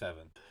 27.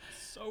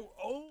 So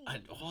old.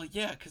 Well,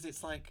 yeah, because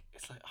it's like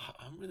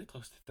I'm really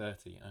close to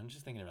 30, and I'm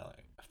just thinking about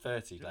like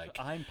 30. Like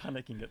I'm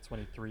panicking at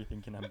 23,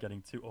 thinking I'm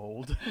getting too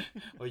old.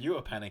 well, you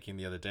were panicking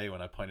the other day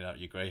when I pointed out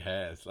your grey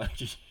hairs. Like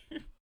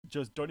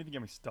Just don't even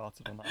get me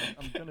started on that.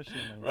 I'm gonna show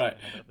my right.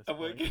 head at this And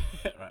point.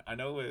 right. I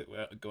know we're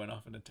going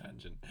off on a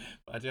tangent,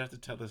 but I do have to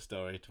tell the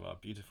story to our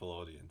beautiful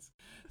audience.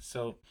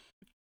 So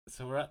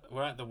we're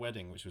at the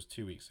wedding, which was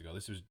 2 weeks ago.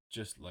 This was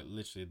just like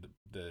literally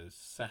the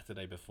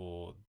Saturday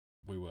before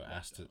we were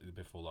asked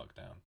before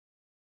lockdown.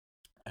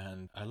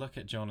 And I look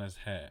at Jonah's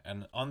hair,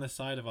 and on the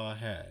side of our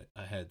heads,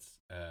 I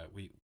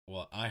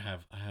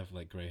have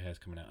like grey hairs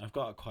coming out. I've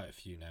got quite a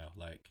few now.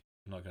 Like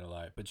I'm not gonna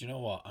lie, but you know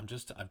what? I've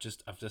just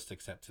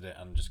accepted it.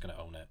 And I'm just gonna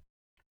own it.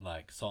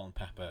 Like salt and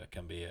pepper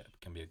can be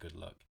a good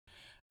look.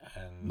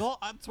 And Not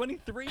at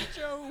 23,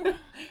 Joe.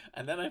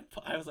 and then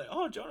I was like,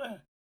 oh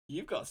Jonah,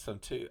 you've got some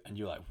too, and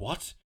you're like,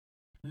 what?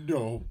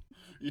 No,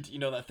 you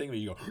know that thing where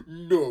you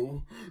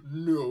go,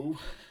 no.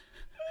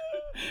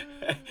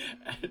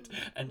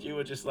 and you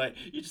were just like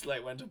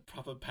went to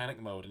proper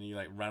panic mode and you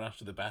like ran off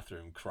to the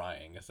bathroom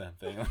crying or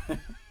something.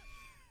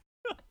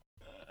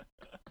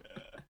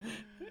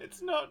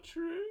 It's not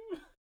true.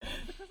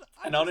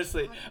 And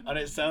honestly, and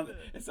it sounds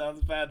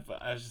bad,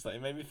 but I was just like,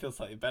 it made me feel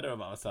slightly better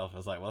about myself. I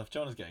was like, well, if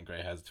Jonah's getting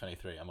grey hairs at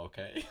 23, I'm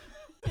okay.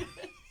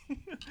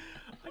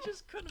 I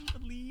just couldn't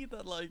believe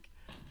that. Like,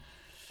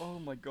 oh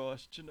my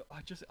gosh, do you know,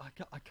 I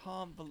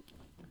can't.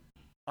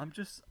 I'm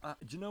just.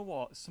 Do you know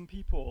what? Some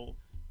people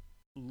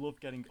love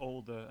getting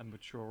older and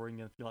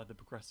maturing and feel like they're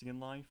progressing in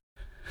life.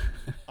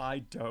 I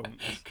don't.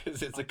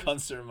 Because it's a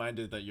constant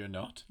reminder that you're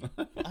not.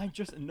 I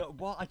just no.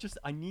 Well,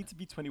 I need to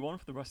be 21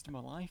 for the rest of my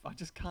life. I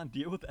just can't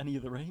deal with any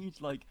other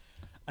age. Like,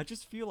 I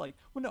just feel like,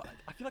 well, no,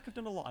 I feel like I've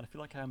done a lot, and I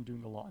feel like I am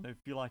doing a lot, and I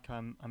feel like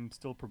I'm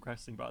still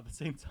progressing. But at the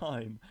same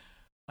time,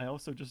 I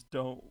also just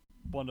don't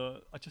want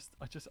to. I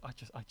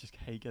just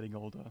hate getting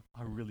older.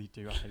 I really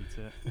do. I hate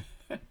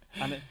it,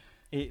 and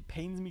it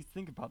pains me to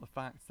think about the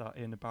fact that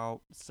in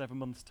about 7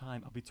 months'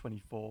 time I'll be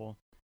 24,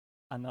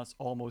 and that's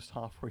almost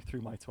halfway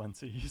through my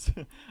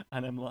 20s,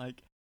 and I'm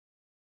like,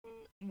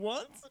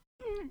 what?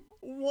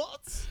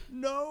 What?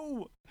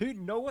 No!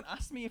 No one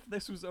asked me if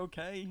this was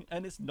okay,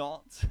 and it's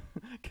not.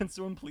 Can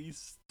someone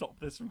please stop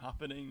this from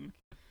happening?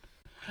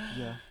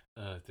 Yeah.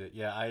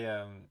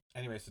 Yeah.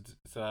 Anyway,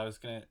 so I was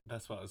gonna.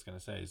 That's what I was gonna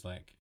say. Is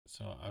like.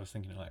 So I was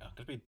thinking like I'm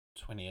gonna be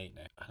 28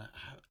 now,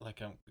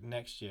 and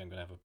next year I'm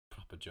gonna have a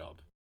proper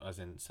job. As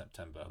in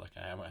September, like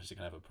I am actually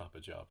gonna have a proper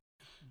job,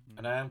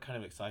 and I am kind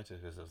of excited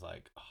because I was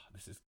like, oh,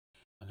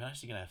 I'm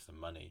actually gonna have some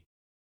money,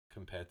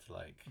 compared to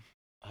like,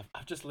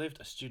 I've just lived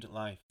a student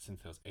life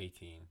since I was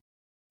 18.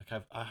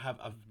 Like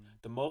I've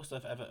the most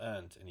I've ever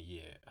earned in a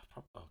year.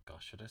 Oh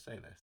gosh, should I say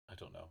this? I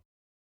don't know.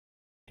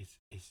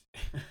 Is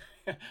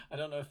I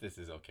don't know if this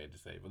is okay to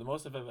say, but the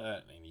most I've ever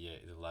earned in a year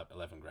is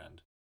 11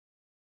 grand,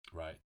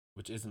 right?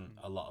 Which isn't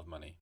a lot of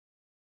money,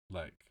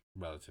 like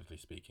relatively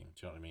speaking.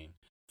 Do you know what I mean?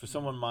 For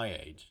someone my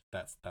age,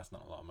 that's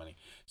not a lot of money.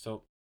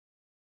 So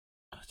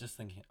I was just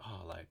thinking,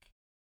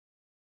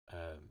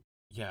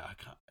 yeah, I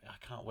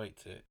can't wait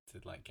to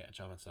like get a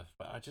job and stuff.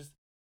 But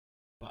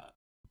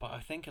I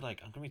think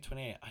like I'm gonna be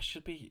 28. I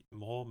should be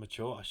more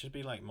mature. I should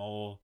be like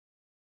more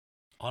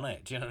on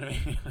it. Do you know what I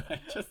mean?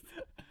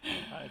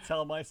 I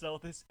tell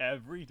myself this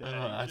every day.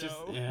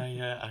 Honestly,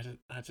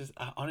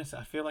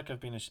 I feel like I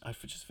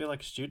just feel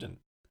like a student.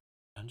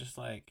 I'm just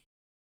like,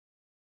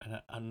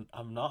 and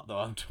I'm not though.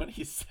 I'm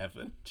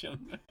 27. Do you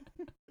know?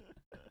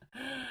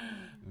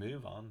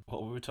 Move on.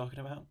 What were we talking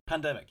about?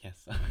 Pandemic.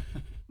 Yes.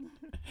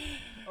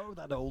 Oh,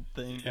 that old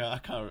thing. Yeah, I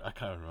can't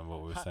remember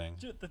what we were saying.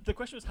 The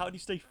question was, how do you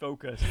stay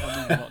focused?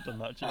 And we've not done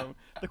that. You know,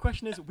 the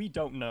question is, we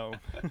don't know.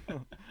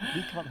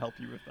 We can't help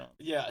you with that.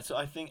 Yeah, so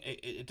I think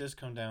it does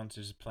come down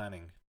to just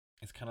planning.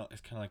 It's kind of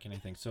like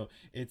anything. So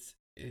it's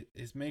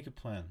make a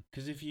plan,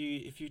 because if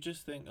you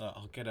just think, oh,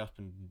 I'll get up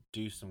and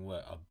do some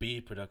work, I'll be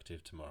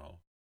productive tomorrow,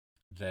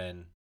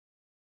 then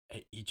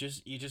you're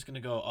just gonna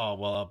go, oh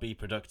well, I'll be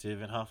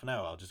productive in half an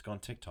hour. I'll just go on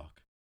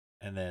TikTok,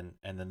 and then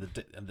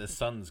the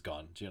sun's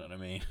gone. Do you know what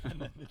I mean? And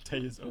then the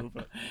day is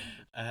over.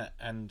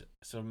 And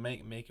so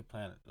make a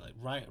plan. Like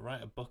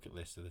write a bucket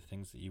list of the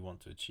things that you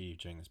want to achieve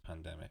during this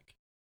pandemic.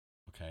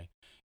 Okay,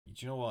 do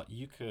you know what?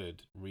 You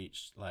could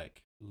reach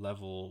like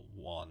level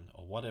 1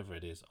 or whatever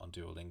it is on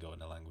Duolingo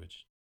in a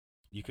language.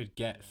 You could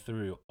get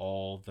through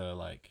all the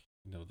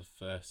the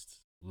first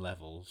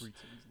levels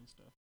greetings and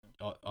stuff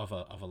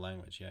of a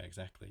language. Yeah,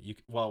 exactly.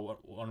 What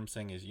I'm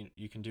saying is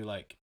you can do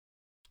like,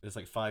 there's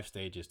like 5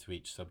 stages to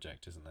each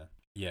subject, isn't there?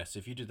 Yeah. So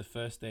if you do the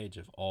first stage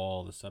of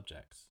all the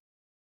subjects,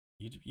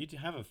 you'd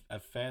have a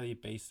fairly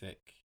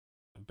basic,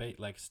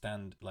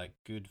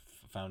 good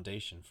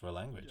foundation for a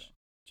language. Yeah.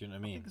 Do you know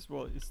what I mean? I think as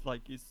well,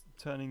 it's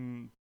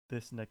turning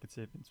this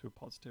negative into a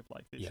positive.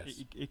 Like this,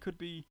 yes. It could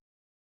be,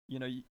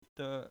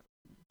 the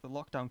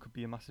lockdown could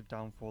be a massive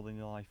downfall in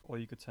your life, or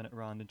you could turn it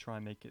around and try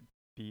and make it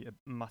be a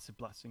massive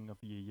blessing of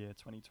your year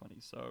 2020.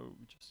 So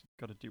you just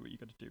got to do what you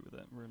got to do with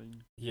it, really.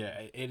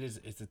 Yeah, it is.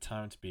 It's a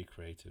time to be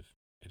creative.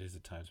 It is a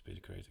time to be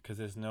creative, because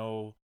there's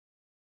no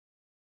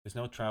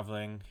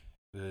traveling.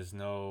 There's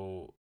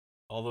no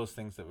all those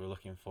things that we're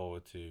looking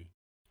forward to.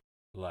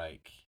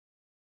 Like,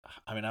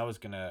 I mean, I was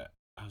gonna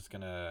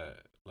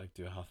like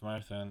do a half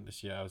marathon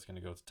this year. I was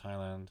gonna go to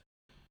Thailand.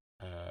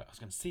 I was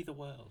gonna see the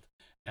world,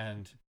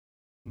 and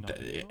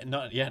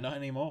not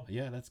anymore.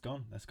 Yeah, that's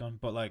gone.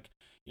 But like,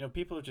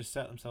 people have just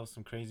set themselves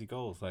some crazy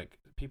goals. Like,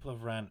 people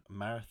have ran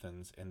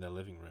marathons in their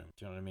living room.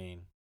 Do you know what I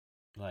mean?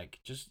 Like,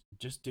 just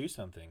do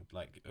something.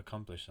 Like,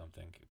 accomplish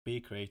something. Be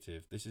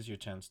creative. This is your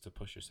chance to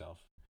push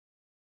yourself,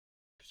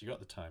 because you got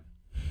the time.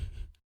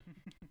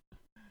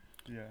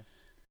 Yeah,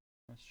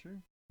 that's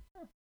true.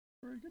 Oh,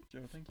 very good,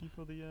 Joe. Thank you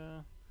for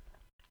the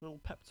little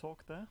pep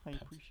talk there. I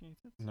appreciate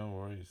it. No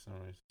worries.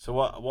 So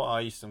what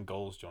are some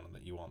goals, John,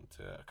 that you want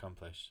to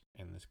accomplish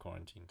in this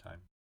quarantine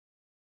time?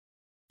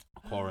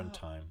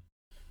 Quarantine.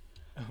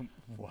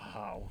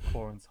 Wow,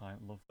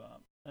 quarantine. Love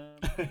that.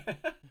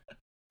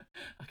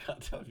 I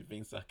can't tell if you're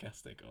being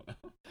sarcastic or not.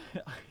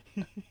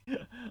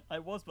 I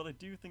was, but I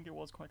do think it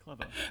was quite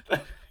clever.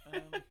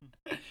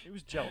 It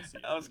was jealousy.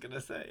 I was gonna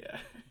say, yeah.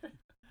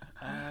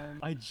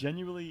 I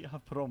genuinely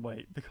have put on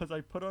weight because I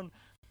put on.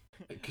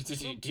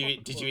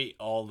 Did you eat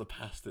all the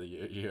pasta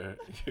your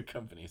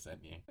company sent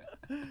you?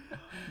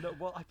 No,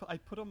 well, I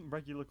put on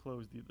regular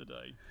clothes the other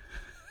day,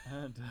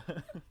 and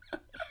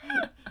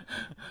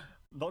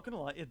not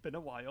gonna lie, it'd been a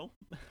while,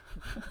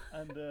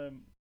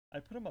 and I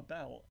put on my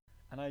belt,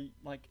 and I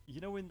like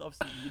when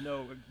obviously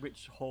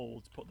which hole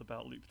to put the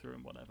belt loop through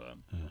and whatever.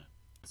 Mm.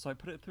 So I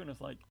put it through, and I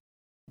was like,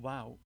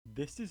 "Wow,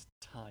 this is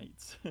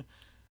tight," and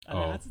I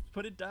Oh. had to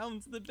put it down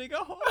to the bigger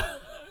hole. And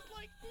I was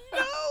like,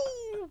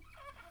 "No!"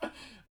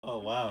 Oh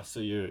wow! So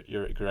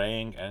you're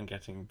graying and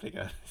getting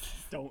bigger.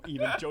 Don't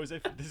even,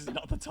 Joseph. This is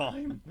not the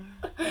time.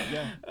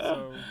 Yeah.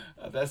 So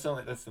that's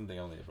something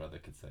only a brother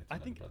could say. To I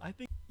another think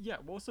brother. yeah.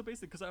 Well, so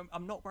basically, because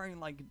I'm not wearing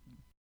like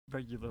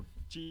regular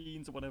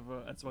jeans or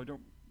whatever, and so I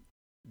don't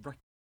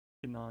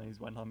recognize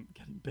when I'm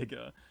getting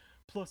bigger.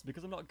 Plus,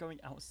 because I'm not going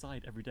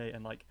outside every day,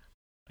 and like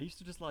I used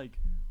to just like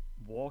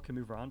walk and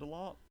move around a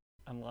lot,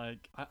 and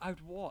like I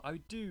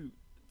would do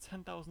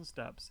 10,000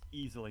 steps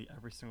easily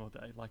every single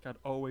day. Like I'd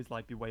always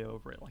like be way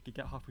over it. Like I'd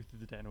get halfway through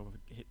the day and I would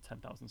hit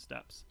 10,000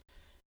 steps.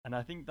 And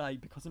I think that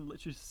because I'm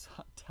literally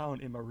sat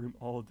down in my room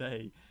all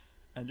day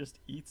and just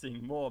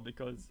eating more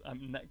because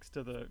I'm next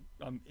to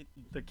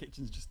the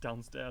kitchen's just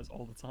downstairs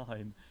all the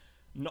time,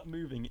 not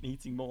moving and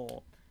eating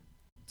more.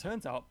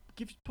 Turns out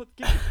gives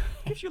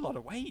you a lot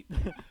of weight.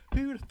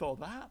 Who would have thought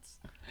that?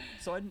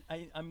 So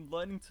I'm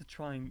learning to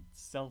try and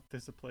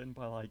self-discipline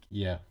by like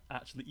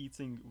actually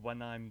eating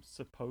when I'm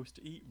supposed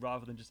to eat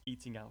rather than just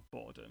eating out of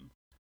boredom.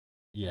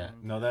 Yeah,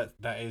 no,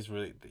 that is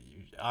really.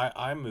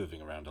 I'm moving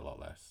around a lot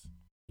less.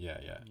 Yeah.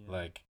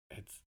 Like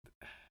it's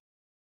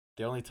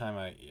the only time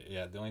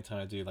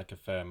I do like a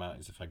fair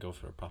amount is if I go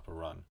for a proper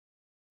run.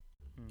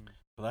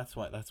 But that's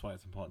why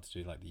it's important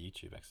to do like the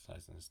YouTube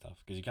exercises and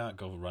stuff because you can't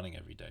go running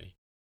every day.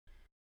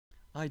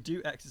 I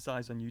do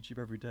exercise on YouTube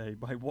every day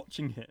by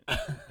watching it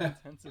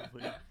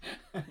intensively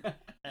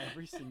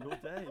every single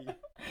day.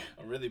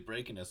 I'm really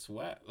breaking a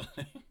sweat.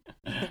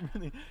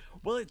 Really.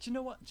 Well, do you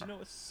know what? Do you know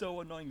what's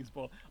so annoying as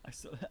well?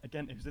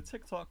 Again, it was a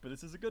TikTok, but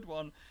this is a good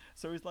one.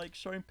 So it's like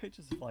showing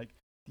pictures of like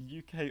the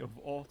UK of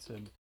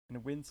autumn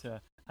and winter,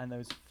 and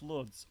those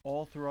floods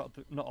all throughout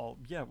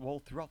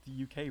all throughout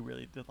the UK.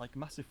 Really, the like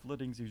massive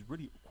floodings. It was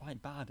really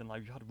quite bad, and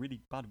like we had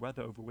really bad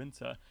weather over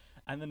winter.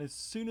 And then as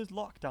soon as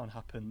lockdown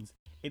happens,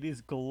 it is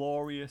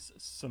glorious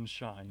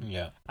sunshine.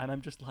 Yeah. And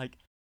I'm just like,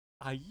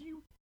 are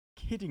you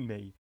kidding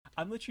me?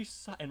 I'm literally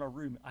sat in my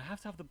room. I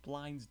have to have the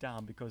blinds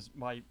down because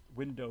my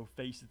window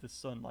faces the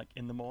sun like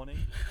in the morning.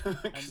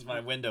 Because my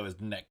window is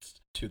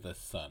next to the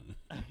sun.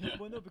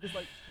 Well, no, because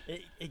like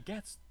it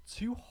gets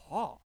too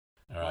hot.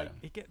 Right.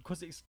 Like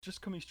because it's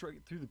just coming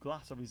straight through the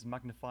glass, obviously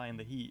magnifying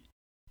the heat,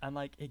 and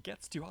like it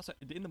gets too hot. So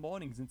in the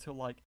mornings until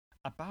like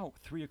about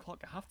 3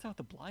 o'clock, I have to have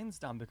the blinds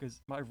down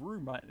because my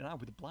room right now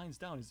with the blinds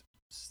down is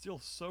still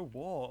so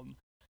warm,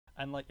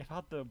 and like if I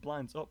had the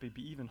blinds up, it'd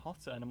be even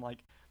hotter. And I'm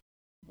like,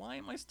 why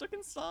am I stuck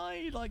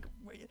inside? Like,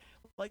 wait,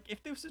 like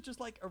if this was just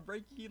like a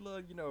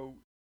regular,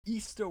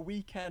 Easter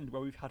weekend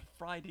where we've had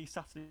Friday,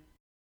 Saturday,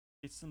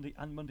 Sunday,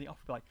 and Monday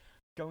off, like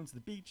going to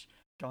the beach,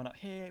 going out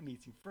here,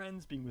 meeting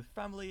friends, being with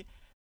family.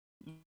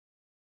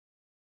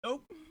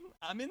 Nope,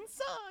 I'm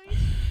inside.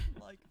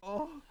 Like,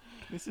 oh,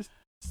 this is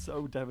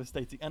so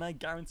devastating. And I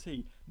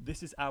guarantee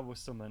this is our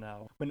summer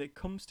now. When it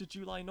comes to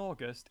July and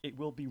August, it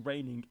will be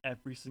raining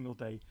every single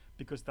day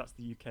because that's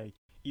the UK.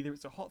 Either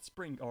it's a hot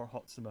spring or a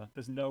hot summer.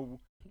 There's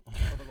no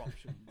other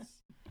options.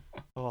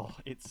 Oh,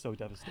 it's so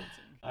devastating.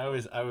 I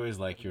always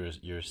like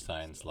your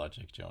science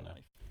logic, Jonah.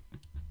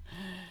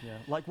 Yeah,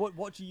 like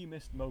what do you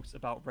miss most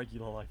about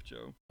regular life,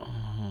 Joe?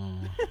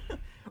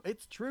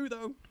 It's true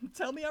though.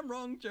 Tell me I'm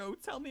wrong, Joe.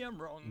 Tell me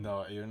I'm wrong.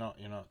 No, you're not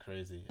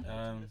crazy. What do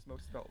you miss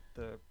most about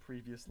the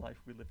previous life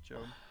we lived,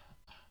 Joe?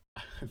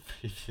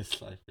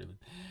 Previous life, really.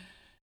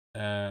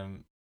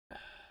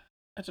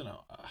 I don't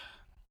know.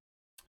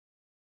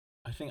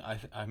 I think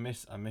I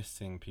miss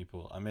seeing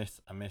people. I miss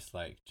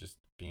like just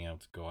being able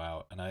to go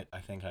out, and I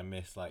think I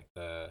miss like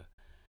the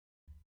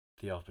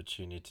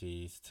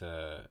opportunities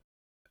to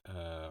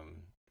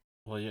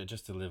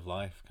just to live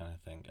life kind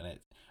of thing.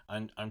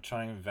 And I'm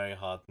trying very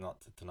hard not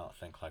to not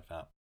think like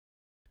that.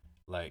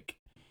 Like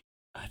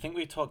I think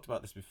we talked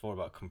about this before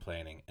about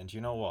complaining, and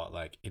you know what?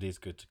 Like it is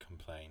good to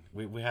complain.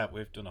 We've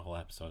done a whole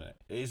episode on it.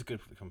 It is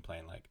good to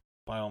complain. Like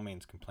by all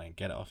means complain,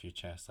 get it off your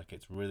chest. Like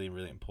it's really,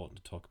 really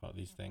important to talk about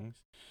these things.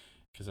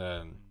 Because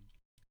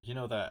you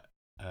know that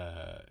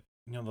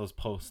those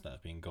posts that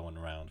have been going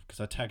around, because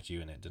I tagged you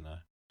in it, didn't I,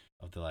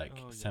 of the like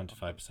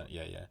 75%.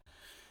 Yeah.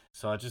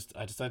 So I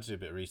decided to do a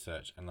bit of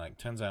research, and like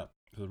turns out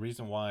the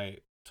reason why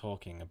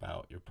talking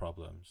about your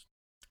problems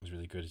is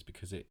really good is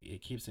because it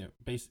keeps it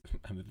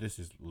I mean, this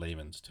is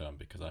layman's term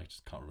because I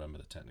just can't remember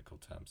the technical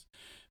terms,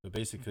 but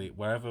basically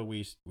wherever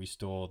we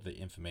store the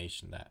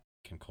information that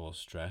can cause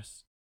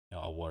stress,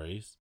 our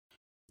worries,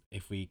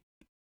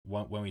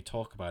 when we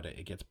talk about it,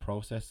 it gets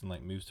processed and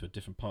like moves to a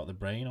different part of the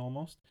brain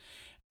almost,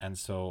 and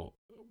so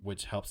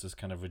which helps us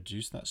kind of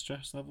reduce that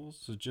stress levels.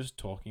 So just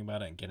talking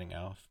about it and getting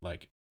off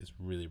like is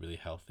really really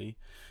healthy.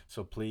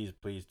 So please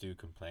do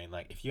complain.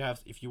 Like if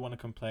you want to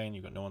complain,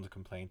 you've got no one to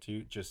complain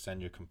to, just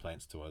send your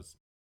complaints to us.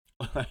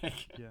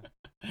 Like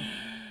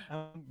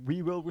Yeah.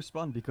 We will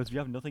respond because we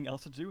have nothing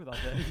else to do with our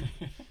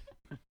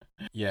day.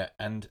 yeah,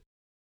 and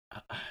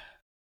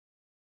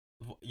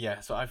yeah,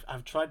 so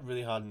I've tried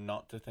really hard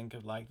not to think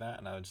of like that,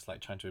 and I was just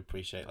like trying to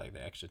appreciate like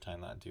the extra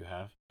time that I do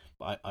have.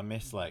 But I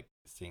miss like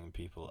seeing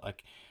people.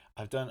 Like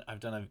I've done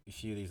a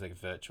few of these like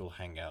virtual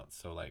hangouts,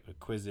 so like with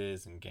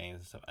quizzes and games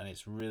and stuff, and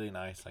it's really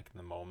nice like in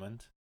the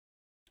moment.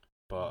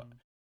 But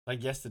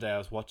like yesterday, I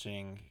was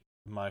watching.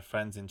 My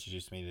friends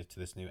introduced me to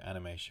this new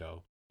anime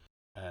show,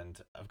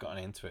 and I've gotten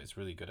into it. It's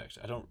really good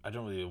actually. I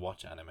don't really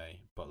watch anime,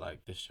 but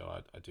like this show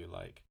I do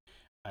like,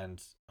 and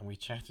we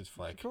chatted for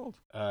What's it like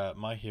called?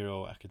 My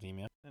Hero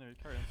Academia. Anyway,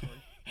 carry on.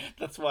 Sorry.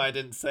 That's why I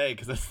didn't say,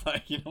 because it's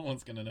like no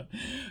one's gonna know.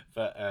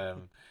 But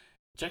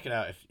check it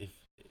out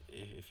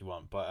if you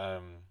want. But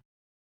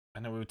I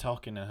know we were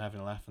talking and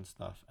having a laugh and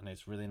stuff, and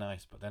it's really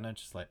nice. But then I'm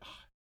just like,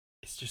 oh,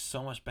 it's just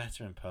so much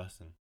better in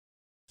person.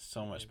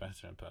 So much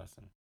better in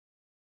person.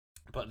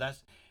 But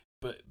that's,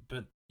 but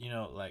you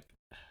know, like,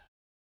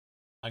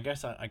 I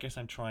guess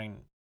I'm trying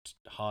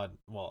hard.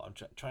 Well, I'm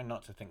trying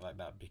not to think like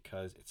that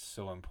because it's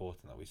so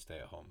important that we stay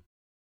at home.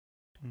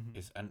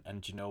 Is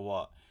and you know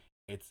what?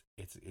 It's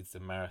a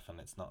marathon.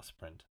 It's not a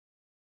sprint.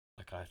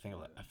 Like I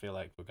feel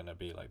like we're gonna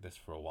be like this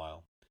for a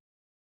while.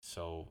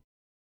 So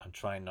I'm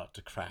trying not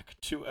to crack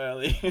too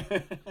early.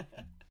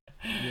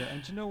 Yeah,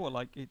 and do you know what?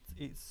 Like,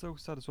 it's so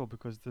sad as well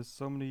because there's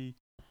so many.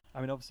 I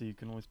mean, obviously, you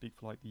can only speak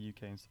for like the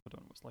UK and stuff. I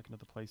don't know what's like in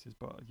other places,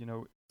 but you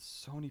know,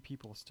 so many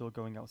people are still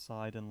going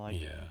outside and like,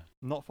 Yeah.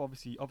 not for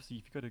obviously, if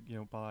you go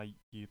to buy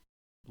your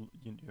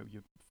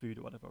food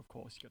or whatever, of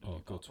course you got to Or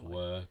do go that. to But, like,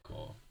 work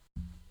or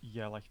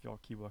yeah, like if you're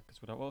key workers,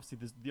 whatever. Obviously,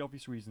 there's the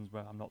obvious reasons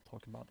where I'm not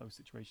talking about those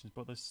situations,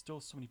 but there's still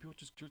so many people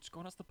just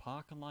going out to the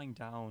park and lying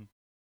down,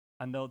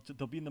 and they'll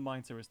be in the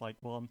mindset where it's like,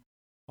 well,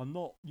 I'm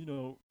not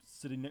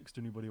sitting next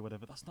to anybody or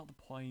whatever. That's not the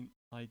point.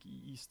 Like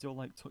you still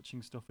like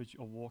touching stuff as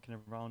you're walking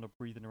around or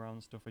breathing around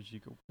and stuff as you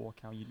go walk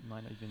out. You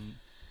might not even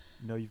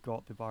know you've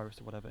got the virus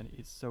or whatever, and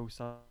it's so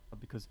sad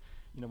because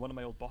one of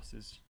my old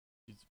bosses,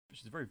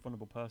 she's a very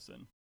vulnerable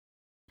person,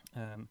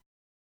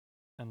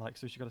 and like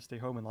so she got to stay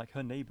home, and like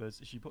her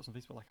neighbors, she puts on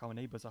Facebook like our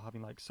neighbors are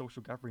having like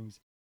social gatherings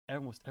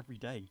almost every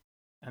day,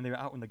 and they were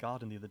out in the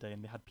garden the other day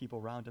and they had people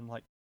around and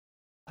like,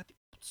 I think,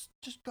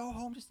 just go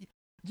home,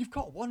 you've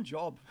got one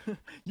job, you've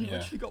Yeah.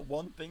 literally got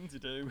one thing to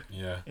do.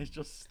 yeah. It's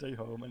just stay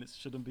home, and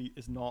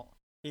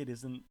it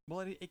isn't. Well,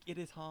 it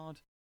is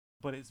hard,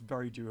 but it's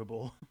very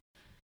doable.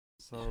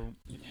 So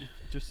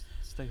just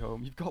stay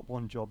home. You've got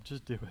one job,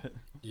 just do it.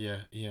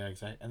 Yeah,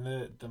 exactly. And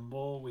the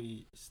more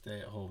we stay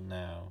at home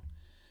now,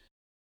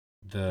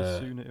 The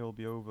sooner it'll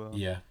be over.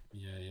 yeah.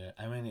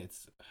 I mean,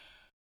 it's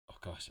oh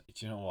gosh,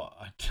 do you know what?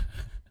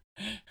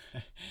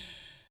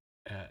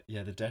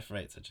 Yeah, the death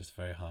rates are just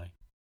very high,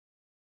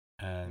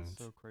 and It's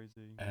so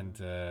crazy.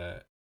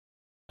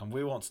 and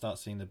we won't start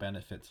seeing the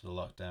benefits of the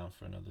lockdown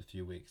for another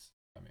few weeks.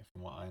 I mean,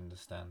 from what I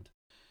understand.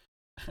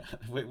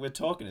 We're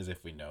talking as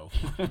if we know.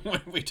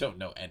 We don't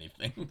know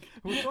anything.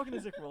 We're talking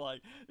as if we're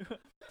like,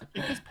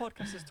 if this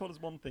podcast has taught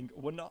us one thing,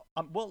 we're not.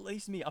 Well, at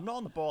least me. I'm not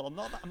on the ball. I'm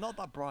not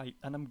that bright,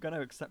 and I'm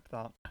gonna accept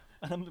that.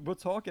 And we're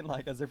talking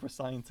like as if we're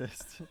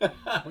scientists.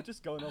 We're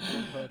just going off what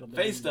we've heard on the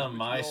Based news, on which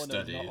my we all know is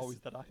studies. not always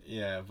that accurate.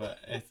 Yeah, but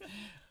it's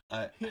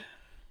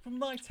From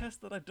my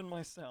test that I've done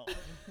myself.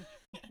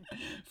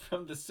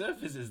 from the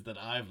surfaces that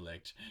I've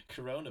licked,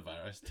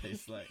 coronavirus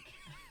tastes like.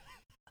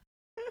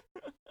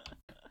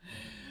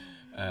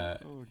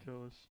 Oh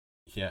gosh.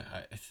 Yeah,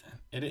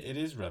 it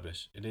is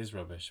rubbish. It is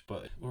rubbish,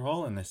 but we're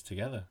all in this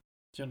together.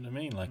 Do you know what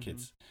I mean? Like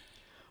it's.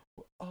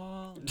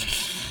 Oh.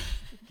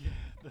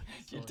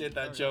 You did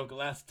that joke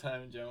last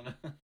time, Jonah.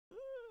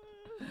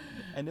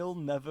 And it'll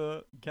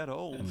never get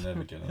old.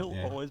 He'll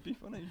always be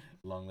funny.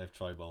 Long live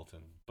Troy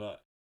Bolton.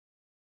 But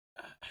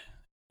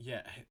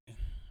yeah,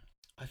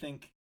 I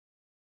think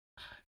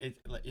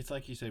it's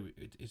like you say,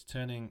 it's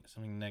turning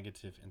something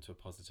negative into a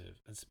positive.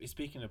 And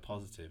speaking of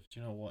positive, do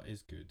you know what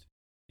is good?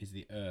 Is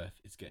the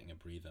Earth is getting a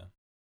breather.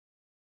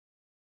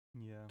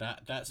 Yeah.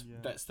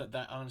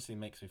 That honestly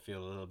makes me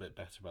feel a little bit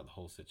better about the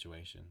whole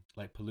situation.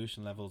 Like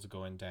pollution levels are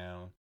going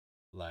down,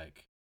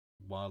 like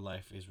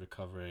wildlife is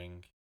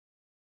recovering.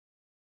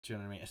 Do you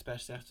know what I mean?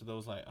 Especially after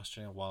those like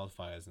Australian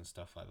wildfires and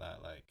stuff like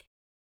that. Like,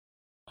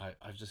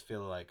 I just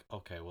feel like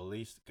okay, well at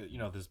least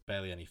there's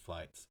barely any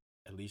flights.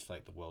 At least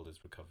like the world is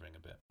recovering a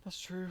bit. That's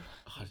true.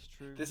 That's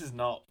true. This is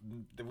not.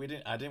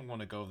 I didn't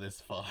want to go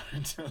this far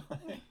until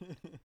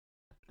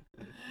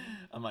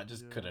I might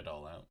just cut it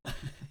all out.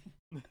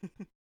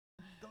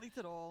 Delete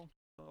it all.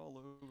 All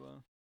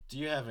over. Do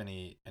you have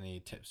any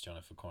tips,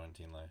 Jonah, for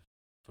quarantine life?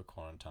 For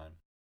quarantine?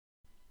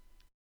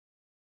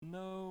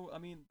 No, I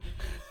mean the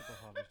thing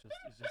I have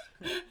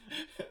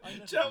is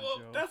just Joe,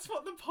 that's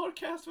what the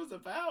podcast was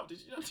about. Did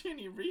you not do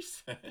any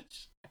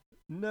research?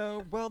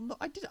 No, well, no,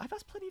 I did. I've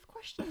asked plenty of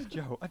questions,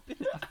 Joe. I've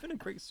been a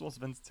great source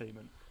of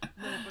entertainment.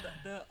 No,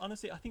 but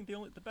honestly, I think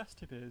the best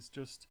tip is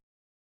just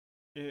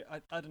I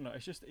don't know.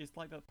 It's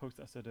like that post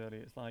that I said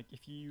earlier. It's like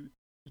if you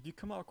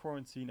come out of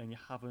quarantine and you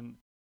haven't,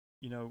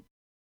 you know,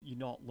 you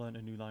not learn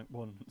a new language.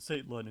 Well,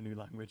 say learn a new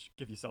language.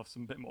 Give yourself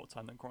some bit more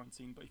time than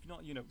quarantine. But if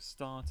you're not,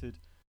 started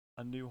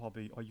a new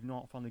hobby, or you've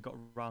not finally got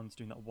around to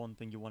doing that one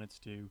thing you wanted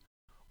to do,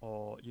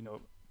 or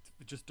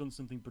just done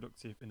something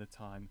productive in the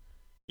time,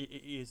 it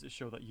is a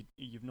show that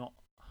you've not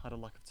had a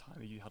lack of time,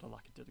 or you had a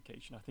lack of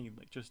dedication. I think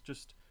like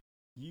just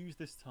use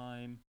this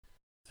time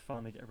to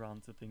finally get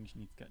around to things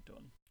you need to get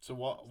done. So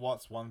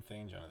what's one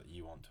thing, Jonah, that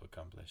you want to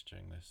accomplish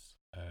during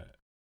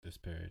this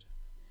period?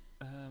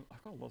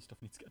 I've got a lot of stuff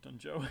I need to get done,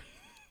 Joe.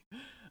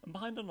 I'm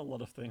behind on a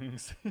lot of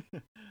things.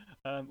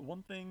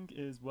 One thing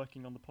is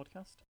working on the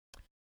podcast.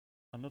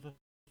 Another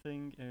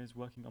thing is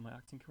working on my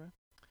acting career.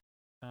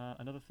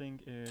 Another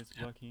thing is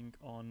working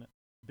on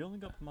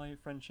building up my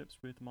friendships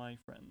with my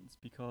friends,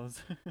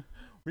 because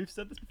we've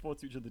said this before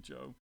to each other,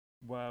 Joe,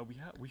 where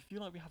we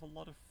feel like we have a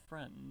lot of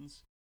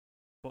friends,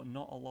 but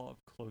not a lot of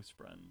close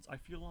friends. I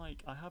feel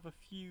like I have a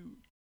few.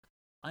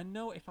 I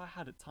know if I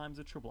had at times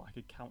of trouble, I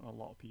could count on a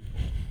lot of people.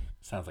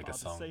 Sounds like but a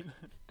song.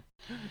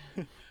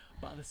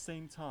 But at the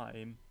same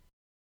time,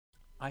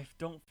 I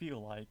don't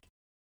feel like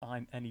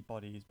I'm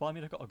anybody's. Well, I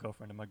mean, I've got a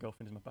girlfriend, and my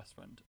girlfriend is my best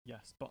friend.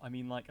 Yes, but I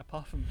mean, like,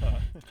 apart from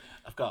her,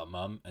 I've got a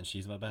mum, and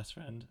she's my best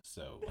friend.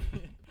 So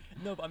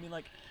no, but I mean,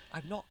 like,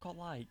 I've not got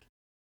like,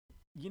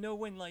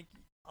 when like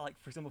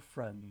for example,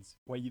 friends,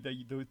 where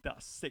that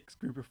six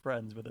group of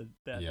friends where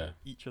they're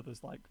each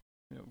other's like,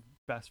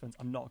 best friends.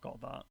 I've not got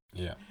that.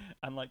 Yeah.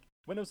 And like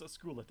when I was at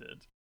school, I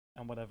did,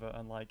 and whatever,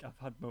 and like I've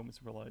had moments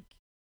where like,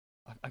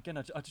 again,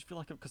 I just feel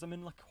like because I'm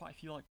in like quite a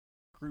few like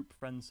group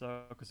friends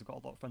because I've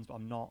got a lot of friends, but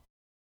I'm not,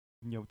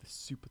 the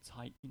super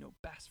tight,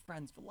 best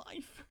friends for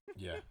life.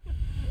 Yeah.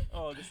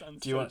 Oh, this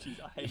sounds so cheesy.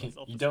 I hate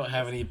myself. You don't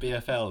have any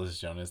BFLs,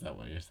 John? Is that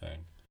what you're saying?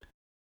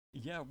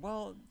 Yeah.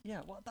 Well,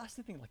 that's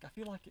the thing. Like, I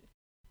feel like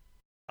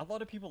a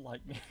lot of people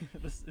like me.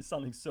 This is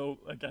sounding so.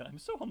 Again, I'm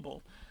so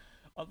humble.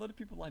 A lot of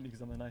people like me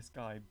because I'm a nice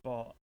guy,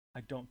 but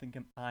I don't think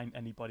I'm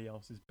anybody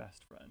else's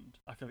best friend.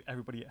 I feel like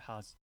everybody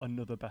has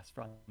another best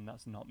friend, and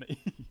that's not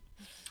me.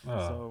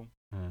 So.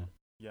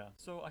 Yeah,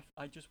 so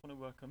I just want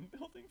to work on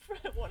building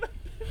friends. I want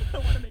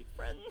to make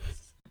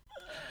friends.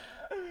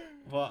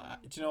 Well,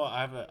 do you know what?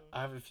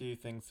 I have a few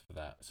things for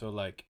that. So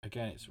like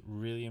again, it's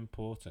really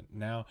important.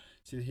 Now,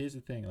 see, here's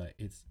the thing. Like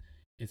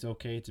it's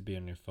okay to be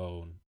on your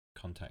phone,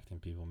 contacting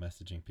people,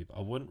 messaging people.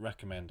 I wouldn't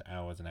recommend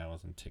hours and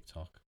hours on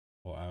TikTok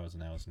or hours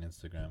and hours on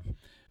Instagram.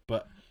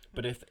 But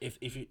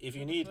if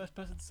you need the first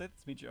person to say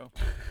this to me, Joe.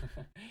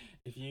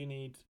 if you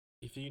need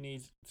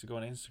to go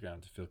on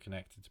Instagram to feel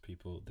connected to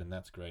people, then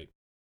that's great.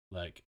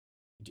 Like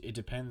it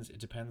depends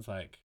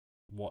like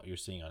what you're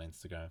seeing on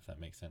Instagram, if that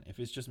makes sense. If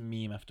it's just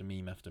meme after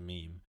meme after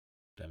meme,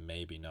 then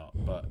maybe not.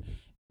 But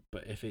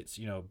if it's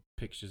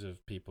pictures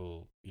of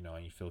people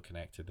and you feel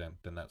connected,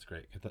 then that's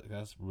great.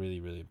 That's really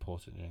really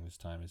important during this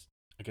time. Is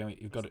again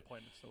you've got to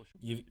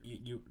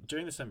you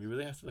during this time you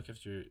really have to look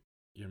after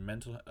your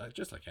mental,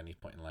 just like any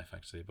point in life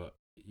actually. But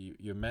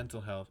your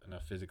mental health and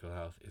our physical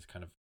health is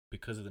kind of,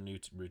 because of the new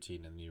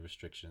routine and new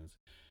restrictions,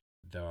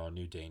 there are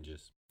new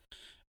dangers.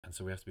 And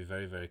so we have to be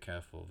very, very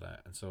careful of that.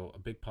 And so a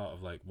big part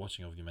of like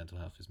watching over your mental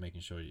health is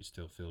making sure you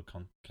still feel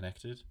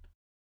connected.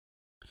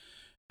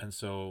 And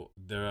so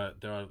there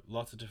are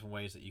lots of different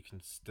ways that you can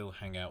still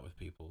hang out with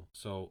people.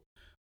 So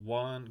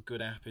one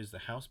good app is the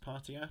House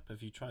Party app.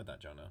 Have you tried that,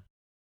 Jonah?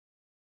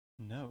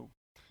 No.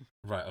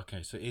 Right.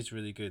 Okay. So it's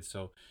really good.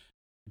 So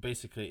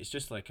basically it's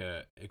just like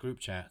a group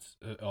chat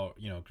or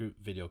group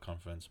video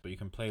conference, but you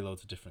can play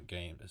loads of different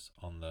games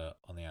on the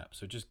app,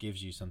 so it just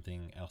gives you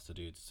something else to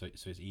do, so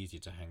it's easy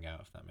to hang out,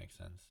 if that makes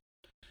sense.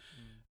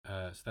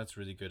 So that's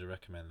really good. I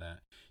recommend that.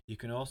 You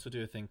can also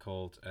do a thing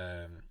called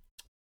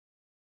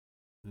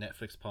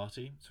Netflix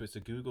Party. So it's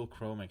a Google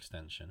Chrome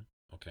extension.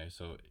 Okay,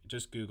 so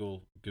just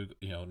Google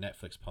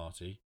Netflix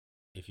Party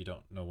if you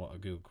don't know what a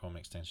Google Chrome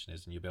extension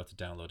is, and you'll be able to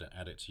download and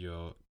add it to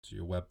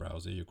your web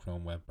browser, your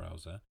Chrome web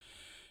browser.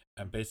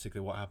 And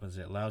basically what happens is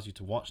it allows you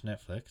to watch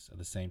Netflix at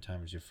the same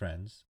time as your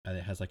friends, and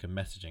it has like a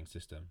messaging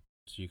system,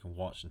 so you can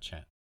watch and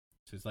chat.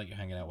 So it's like you're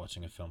hanging out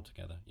watching a film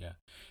together. Yeah.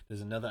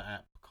 There's another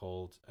app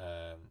called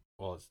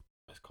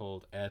it's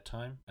called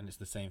Airtime, and it's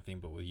the same thing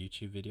but with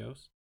YouTube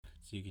videos.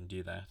 So you can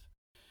do that.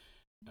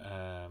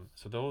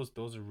 So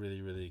those are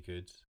really really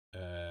good.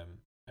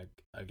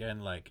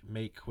 Again, like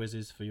make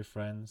quizzes for your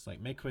friends.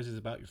 Like make quizzes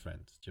about your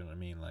friends. Do you know what I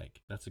mean?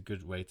 Like that's a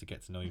good way to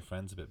get to know your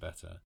friends a bit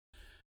better.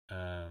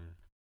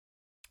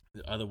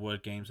 The other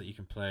word games that you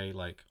can play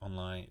like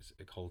online, it's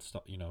called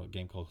a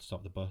game called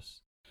Stop the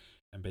Bus,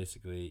 and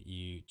basically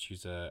you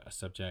choose a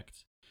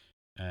subject,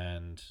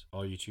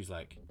 or you choose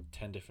like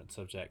 10 different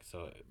subjects.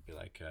 So it'd be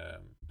like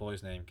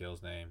boy's name,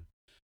 girl's name,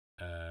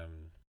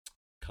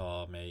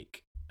 car,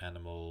 make,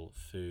 animal,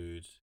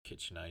 food,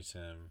 kitchen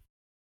item,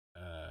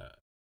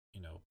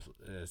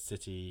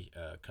 city,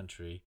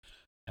 country,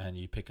 and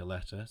you pick a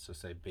letter. So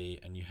say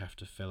B, and you have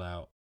to fill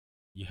out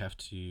you have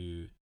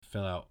to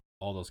fill out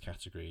all those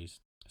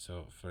categories.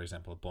 So, for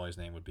example, a boy's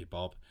name would be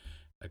Bob,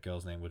 a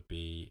girl's name would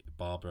be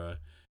Barbara,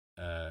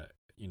 a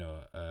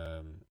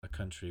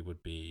country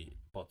would be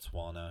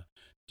Botswana.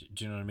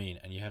 Do you know what I mean?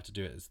 And you have to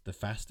do it as the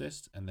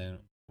fastest, and then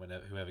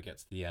whoever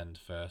gets to the end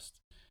first,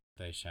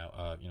 they shout,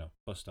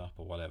 bus stop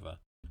or whatever,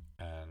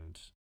 and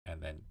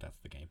then that's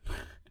the game.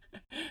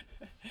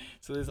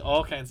 So there's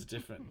all kinds of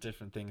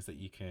different things that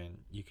you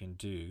can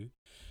do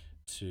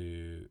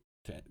to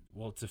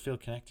feel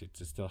connected,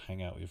 to still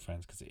hang out with your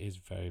friends, because it is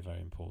very,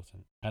 very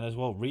important. And as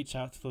well, reach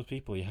out to those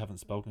people you haven't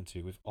spoken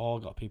to. We've all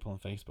got people on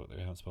Facebook that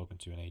we haven't spoken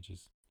to in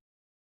ages.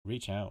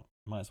 Reach out,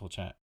 might as well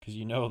chat, because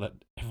you know that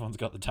everyone's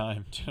got the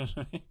time. Do you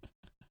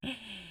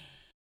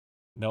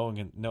know what I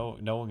mean?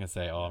 No one can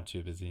say, "Oh, I'm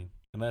too busy,"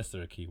 unless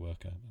they're a key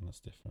worker, and that's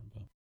different.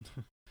 But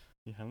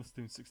yeah, unless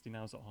doing 16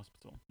 hours at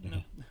hospital.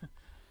 Yeah.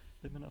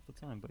 They may not have the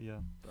time, but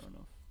yeah, fair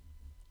enough.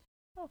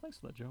 Oh, thanks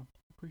for that, Joe.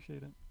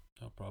 Appreciate it.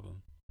 No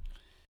problem.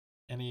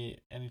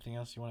 Anything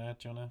else you want to add,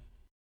 Jonah?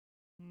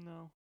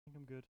 No, I think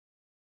I'm good.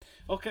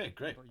 Okay,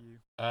 great. What about you?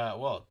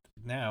 Well,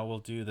 now we'll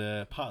do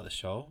the part of the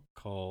show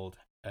called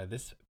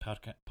 "This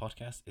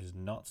podcast is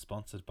not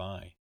sponsored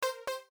by."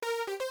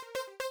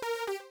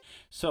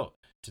 So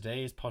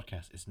today's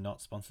podcast is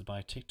not sponsored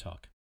by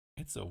TikTok.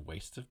 It's a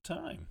waste of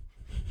time.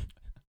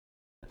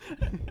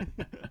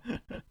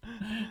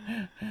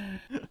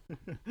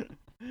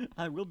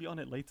 I will be on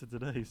it later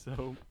today,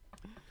 so.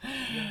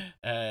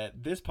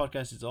 This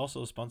podcast is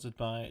also sponsored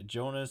by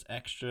Jonah's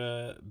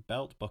Extra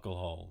Belt Buckle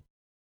Hole.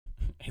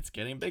 It's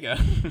getting bigger.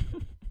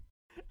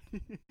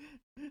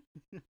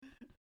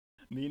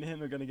 Me and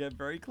him are going to get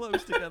very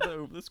close together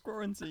over this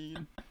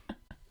quarantine.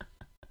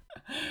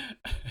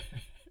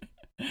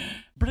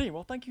 Brilliant.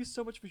 Well, thank you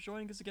so much for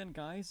joining us again,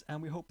 guys.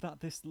 And we hope that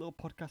this little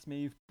podcast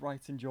may have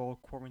brightened your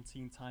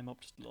quarantine time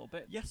up just a little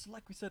bit. Yes,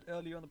 like we said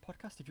earlier on the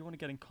podcast, if you want to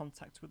get in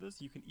contact with us,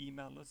 you can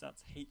email us at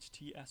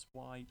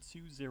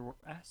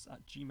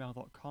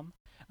htsy20s@gmail.com.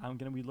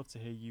 And again, we'd love to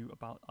hear you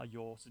about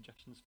your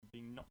suggestions for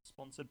being not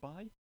sponsored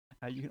by.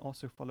 You can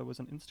also follow us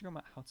on Instagram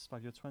at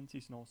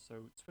howtosurviveyour20s and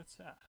also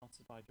Twitter at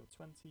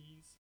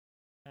howtosurviveyour20s.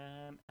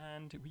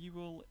 And we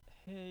will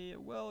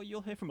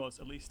you'll hear from us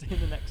at least in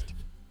the next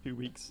 2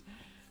 weeks.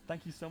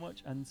 Thank you so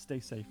much and stay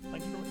safe.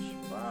 Thank you very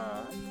much.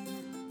 Bye.